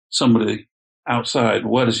somebody outside.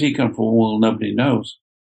 Where does he come from? Well, nobody knows.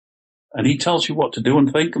 And he tells you what to do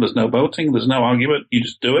and think, and there's no voting, there's no argument. You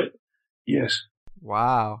just do it. Yes.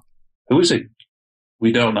 Wow. Who is he?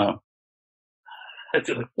 We don't know.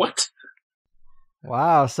 What?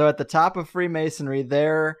 Wow. So at the top of Freemasonry,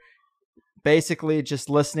 they're basically just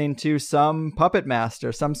listening to some puppet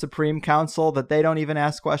master, some Supreme Council that they don't even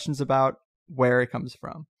ask questions about where it comes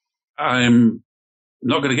from. I'm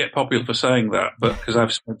not going to get popular for saying that, but because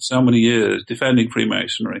I've spent so many years defending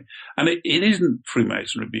Freemasonry. And it isn't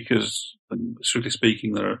Freemasonry because, strictly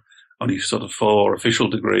speaking, there are only sort of 4 official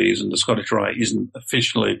degrees and the Scottish Rite isn't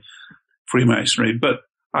officially Freemasonry. But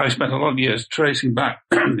I spent a lot of years tracing back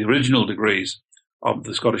the original degrees of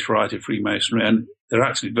the Scottish variety of Freemasonry, and they're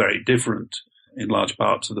actually very different in large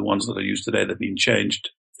parts of the ones that are used today. They've been changed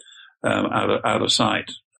out of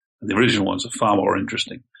sight. And the original ones are far more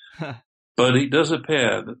interesting. But it does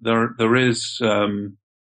appear that there is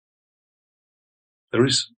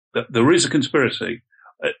a conspiracy,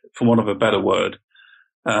 for want of a better word,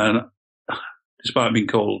 and despite being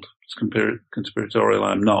called conspiratorial,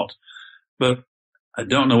 I'm not. But I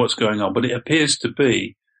don't know what's going on. But it appears to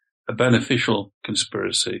be a beneficial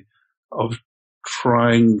conspiracy of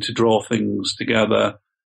trying to draw things together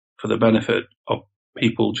for the benefit of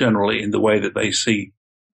people generally in the way that they see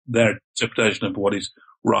their interpretation of what is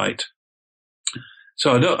right.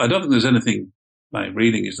 So I don't think there's anything. My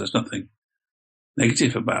reading is there's nothing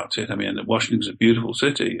negative about it. I mean, Washington's a beautiful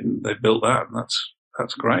city, and they built that, and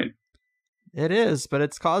that's great. It is, but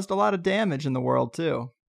it's caused a lot of damage in the world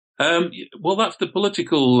too. Well, that's the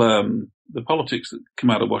politics that come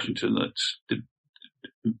out of Washington. That's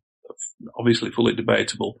obviously fully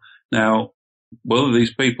debatable. Now, whether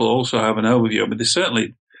these people also have an overview, I mean, they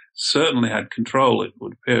certainly had control, it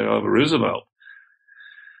would appear, over Roosevelt.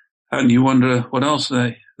 And you wonder what else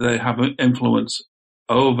they have influence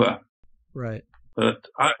over. Right. But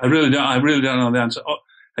I really don't know the answer.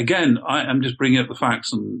 Again, I'm just bringing up the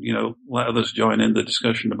facts and, let others join in the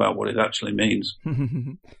discussion about what it actually means.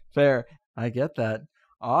 Fair. I get that.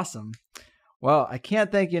 Awesome. Well, I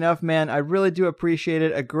can't thank you enough, man. I really do appreciate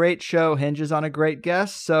it. A great show hinges on a great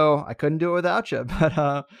guest, so I couldn't do it without you.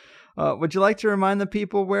 But would you like to remind the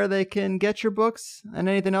people where they can get your books and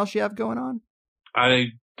anything else you have going on? I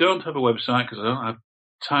don't have a website because I don't have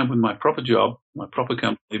time with my proper job, my proper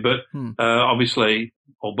company. But obviously,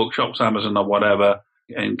 all bookshops, Amazon or whatever,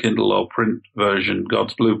 in Kindle or print version,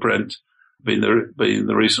 God's Blueprint being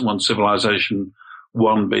the recent one, Civilization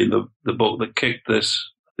 1 being the book that kicked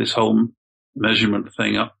this whole measurement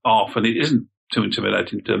thing off. And it isn't too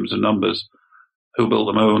intimidating in terms of numbers, Who Built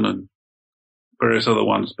the Moon and various other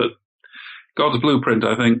ones. But God's Blueprint,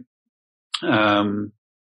 I think,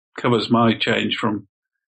 covers my change from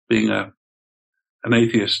being an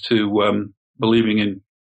atheist to believing in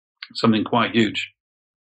something quite huge.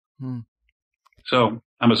 So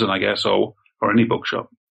Amazon, I guess, or any bookshop.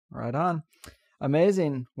 Right on.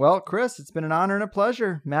 Amazing. Well, Chris, it's been an honor and a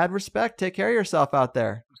pleasure. Mad respect. Take care of yourself out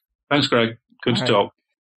there. Thanks, Greg. Good to talk.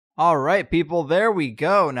 All right, people, there we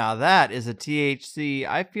go. Now that is a THC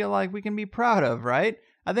I feel like we can be proud of, right?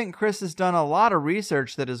 I think Chris has done a lot of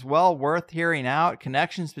research that is well worth hearing out.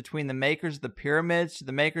 Connections between the makers of the pyramids to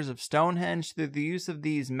the makers of Stonehenge through the use of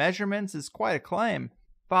these measurements is quite a claim.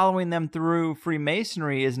 Following them through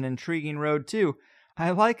Freemasonry is an intriguing road too.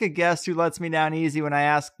 I like a guest who lets me down easy when I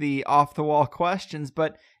ask the off-the-wall questions,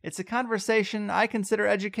 but it's a conversation I consider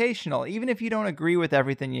educational, even if you don't agree with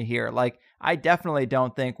everything you hear. Like, I definitely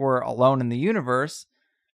don't think we're alone in the universe,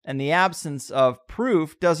 and the absence of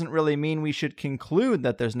proof doesn't really mean we should conclude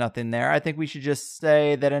that there's nothing there. I think we should just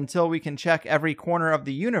say that until we can check every corner of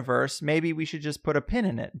the universe, maybe we should just put a pin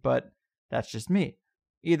in it, but that's just me.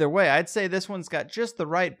 Either way, I'd say this one's got just the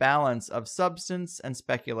right balance of substance and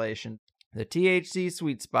speculation. The THC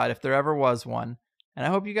sweet spot, if there ever was one. And I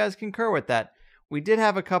hope you guys concur with that. We did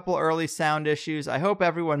have a couple early sound issues. I hope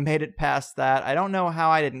everyone made it past that. I don't know how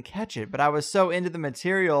I didn't catch it, but I was so into the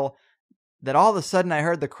material that all of a sudden I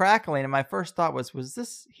heard the crackling, and my first thought was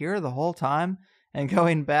this here the whole time? And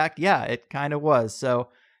going back, yeah, it kind of was. So,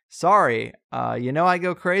 sorry. I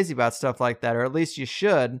go crazy about stuff like that, or at least you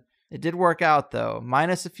should. It did work out, though.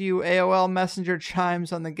 Minus a few AOL Messenger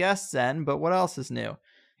chimes on the guest's end, but what else is new?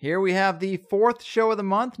 Here we have the 4th show of the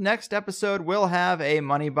month. Next episode, we'll have a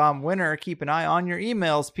Money Bomb winner. Keep an eye on your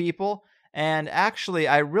emails, people. And actually,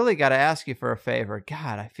 I really got to ask you for a favor.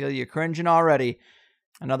 God, I feel you cringing already.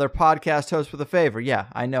 Another podcast host with a favor. Yeah,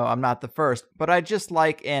 I know I'm not the first, but I'd just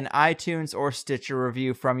like an iTunes or Stitcher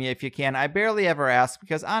review from you if you can. I barely ever ask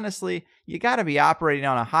because honestly, you got to be operating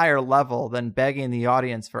on a higher level than begging the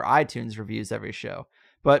audience for iTunes reviews every show.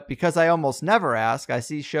 But because I almost never ask, I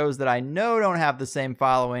see shows that I know don't have the same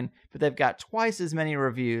following, but they've got twice as many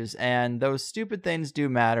reviews, and those stupid things do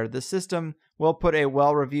matter. The system will put a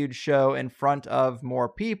well-reviewed show in front of more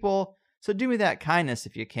people, so do me that kindness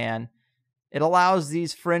if you can. It allows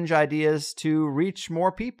these fringe ideas to reach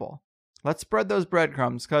more people. Let's spread those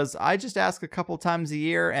breadcrumbs, because I just ask a couple times a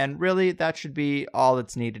year, and really, that should be all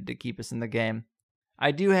that's needed to keep us in the game.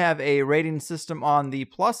 I do have a rating system on the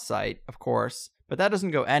Plus site, of course, but that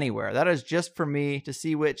doesn't go anywhere. That is just for me to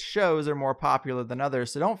see which shows are more popular than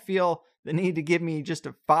others, so don't feel the need to give me just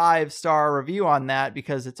a 5-star review on that,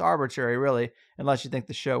 because it's arbitrary, really, unless you think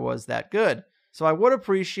the show was that good. So I would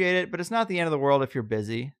appreciate it, but it's not the end of the world if you're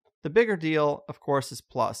busy. The bigger deal, of course, is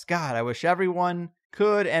Plus. God, I wish everyone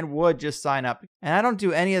could and would just sign up. And I don't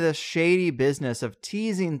do any of this shady business of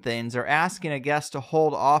teasing things or asking a guest to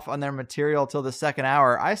hold off on their material till the second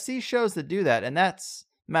hour. I see shows that do that, and that's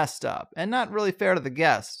messed up and not really fair to the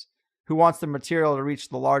guest who wants the material to reach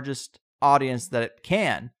the largest audience that it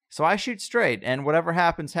can. So I shoot straight, and whatever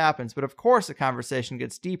happens, happens. But of course, the conversation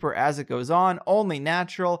gets deeper as it goes on, only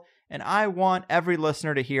natural, and I want every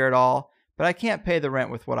listener to hear it all, but I can't pay the rent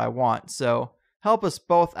with what I want. So help us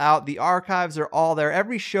both out. The archives are all there.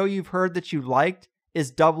 Every show you've heard that you liked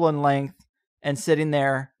is double in length and sitting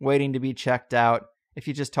there waiting to be checked out if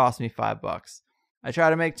you just toss me $5. I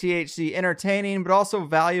try to make THC entertaining, but also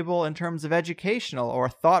valuable in terms of educational or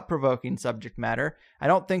thought-provoking subject matter. I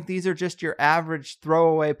don't think these are just your average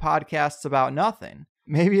throwaway podcasts about nothing.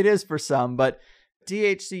 Maybe it is for some, but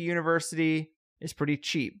THC University is pretty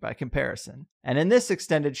cheap by comparison. And in this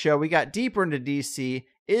extended show, we got deeper into DC.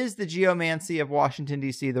 Is the geomancy of Washington,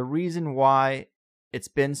 D.C. the reason why it's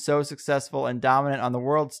been so successful and dominant on the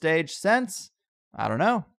world stage since? I don't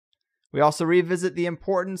know. We also revisit the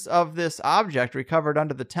importance of this object recovered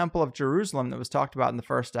under the Temple of Jerusalem that was talked about in the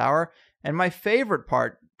first hour. And my favorite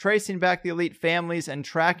part, tracing back the elite families and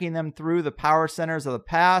tracking them through the power centers of the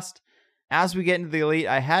past. As we get into the elite,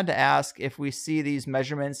 I had to ask if we see these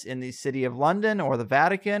measurements in the City of London or the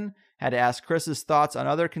Vatican. Had to ask Chris's thoughts on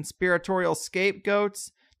other conspiratorial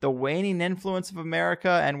scapegoats, the waning influence of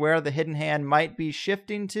America, and where the hidden hand might be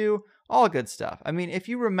shifting to. All good stuff. I mean, if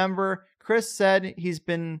you remember, Chris said he's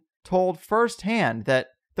been told firsthand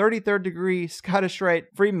that 33rd degree Scottish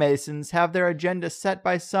Rite Freemasons have their agenda set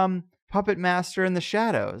by some puppet master in the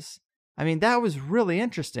shadows. I mean, that was really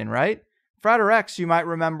interesting, right? Frater X, you might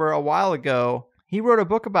remember a while ago, he wrote a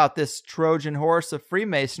book about this Trojan horse of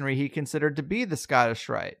Freemasonry he considered to be the Scottish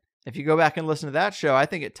Rite. If you go back and listen to that show, I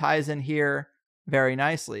think it ties in here very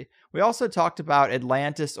nicely. We also talked about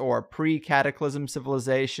Atlantis or pre-cataclysm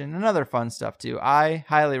civilization and other fun stuff too. I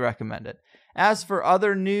highly recommend it. As for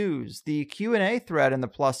other news, the Q&A thread in the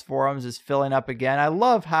Plus forums is filling up again. I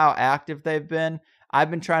love how active they've been.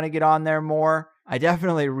 I've been trying to get on there more. I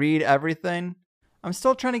definitely read everything. I'm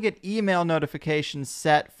still trying to get email notifications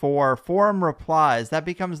set for forum replies. That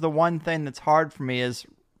becomes the one thing that's hard for me, is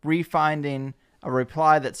refinding a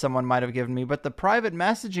reply that someone might have given me. But the private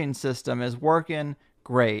messaging system is working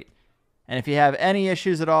great. And if you have any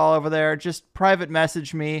issues at all over there, just private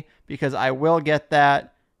message me, because I will get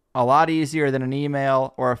that a lot easier than an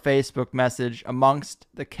email or a Facebook message amongst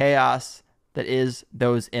the chaos that is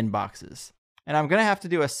those inboxes. And I'm going to have to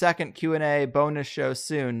do a second Q&A bonus show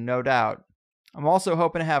soon, no doubt. I'm also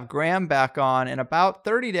hoping to have Graham back on in about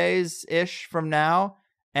 30 days-ish from now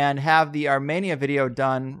and have the Armenia video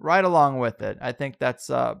done right along with it. I think that's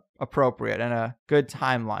appropriate and a good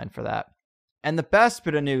timeline for that. And the best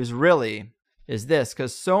bit of news, really, is this,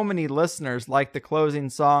 because so many listeners like the closing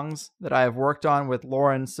songs that I have worked on with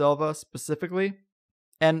Lauren Silva specifically.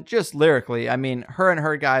 And just lyrically, I mean, her and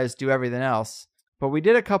her guys do everything else. But we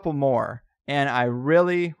did a couple more, and I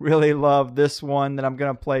really, really love this one that I'm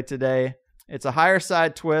going to play today. It's a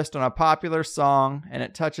Higherside twist on a popular song, and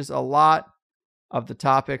it touches a lot of the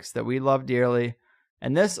topics that we love dearly.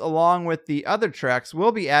 And this, along with the other tracks,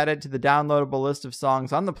 will be added to the downloadable list of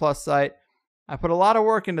songs on the Plus site. I put a lot of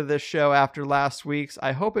work into this show after last week's.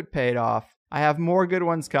 I hope it paid off. I have more good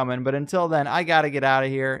ones coming, but until then, I gotta get out of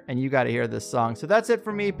here, and you gotta hear this song. So that's it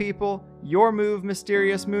for me, people. Your move,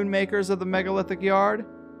 mysterious moonmakers of the megalithic yard.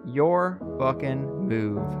 Your fucking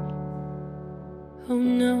move. Oh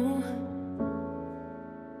no,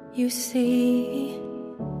 you see,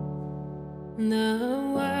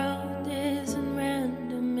 the world isn't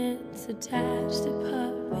random, it's attached to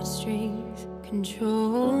puppet strings.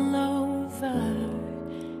 Control over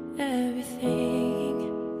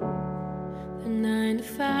everything. The 9 to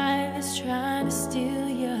 5 is trying to steal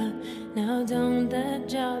ya. Now don't that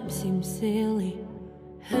job seem silly?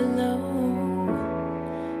 Hello,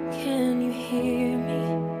 can you hear me?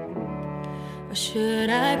 Or should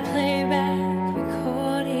I play back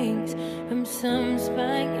recordings from some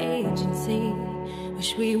spying agency?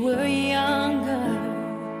 Wish we were younger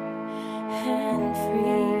and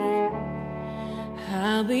free.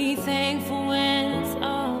 I'll be thankful when it's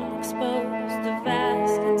all exposed, the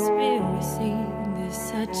vast conspiracy. There's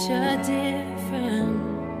such a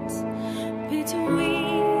difference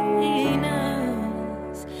between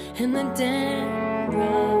us and the damn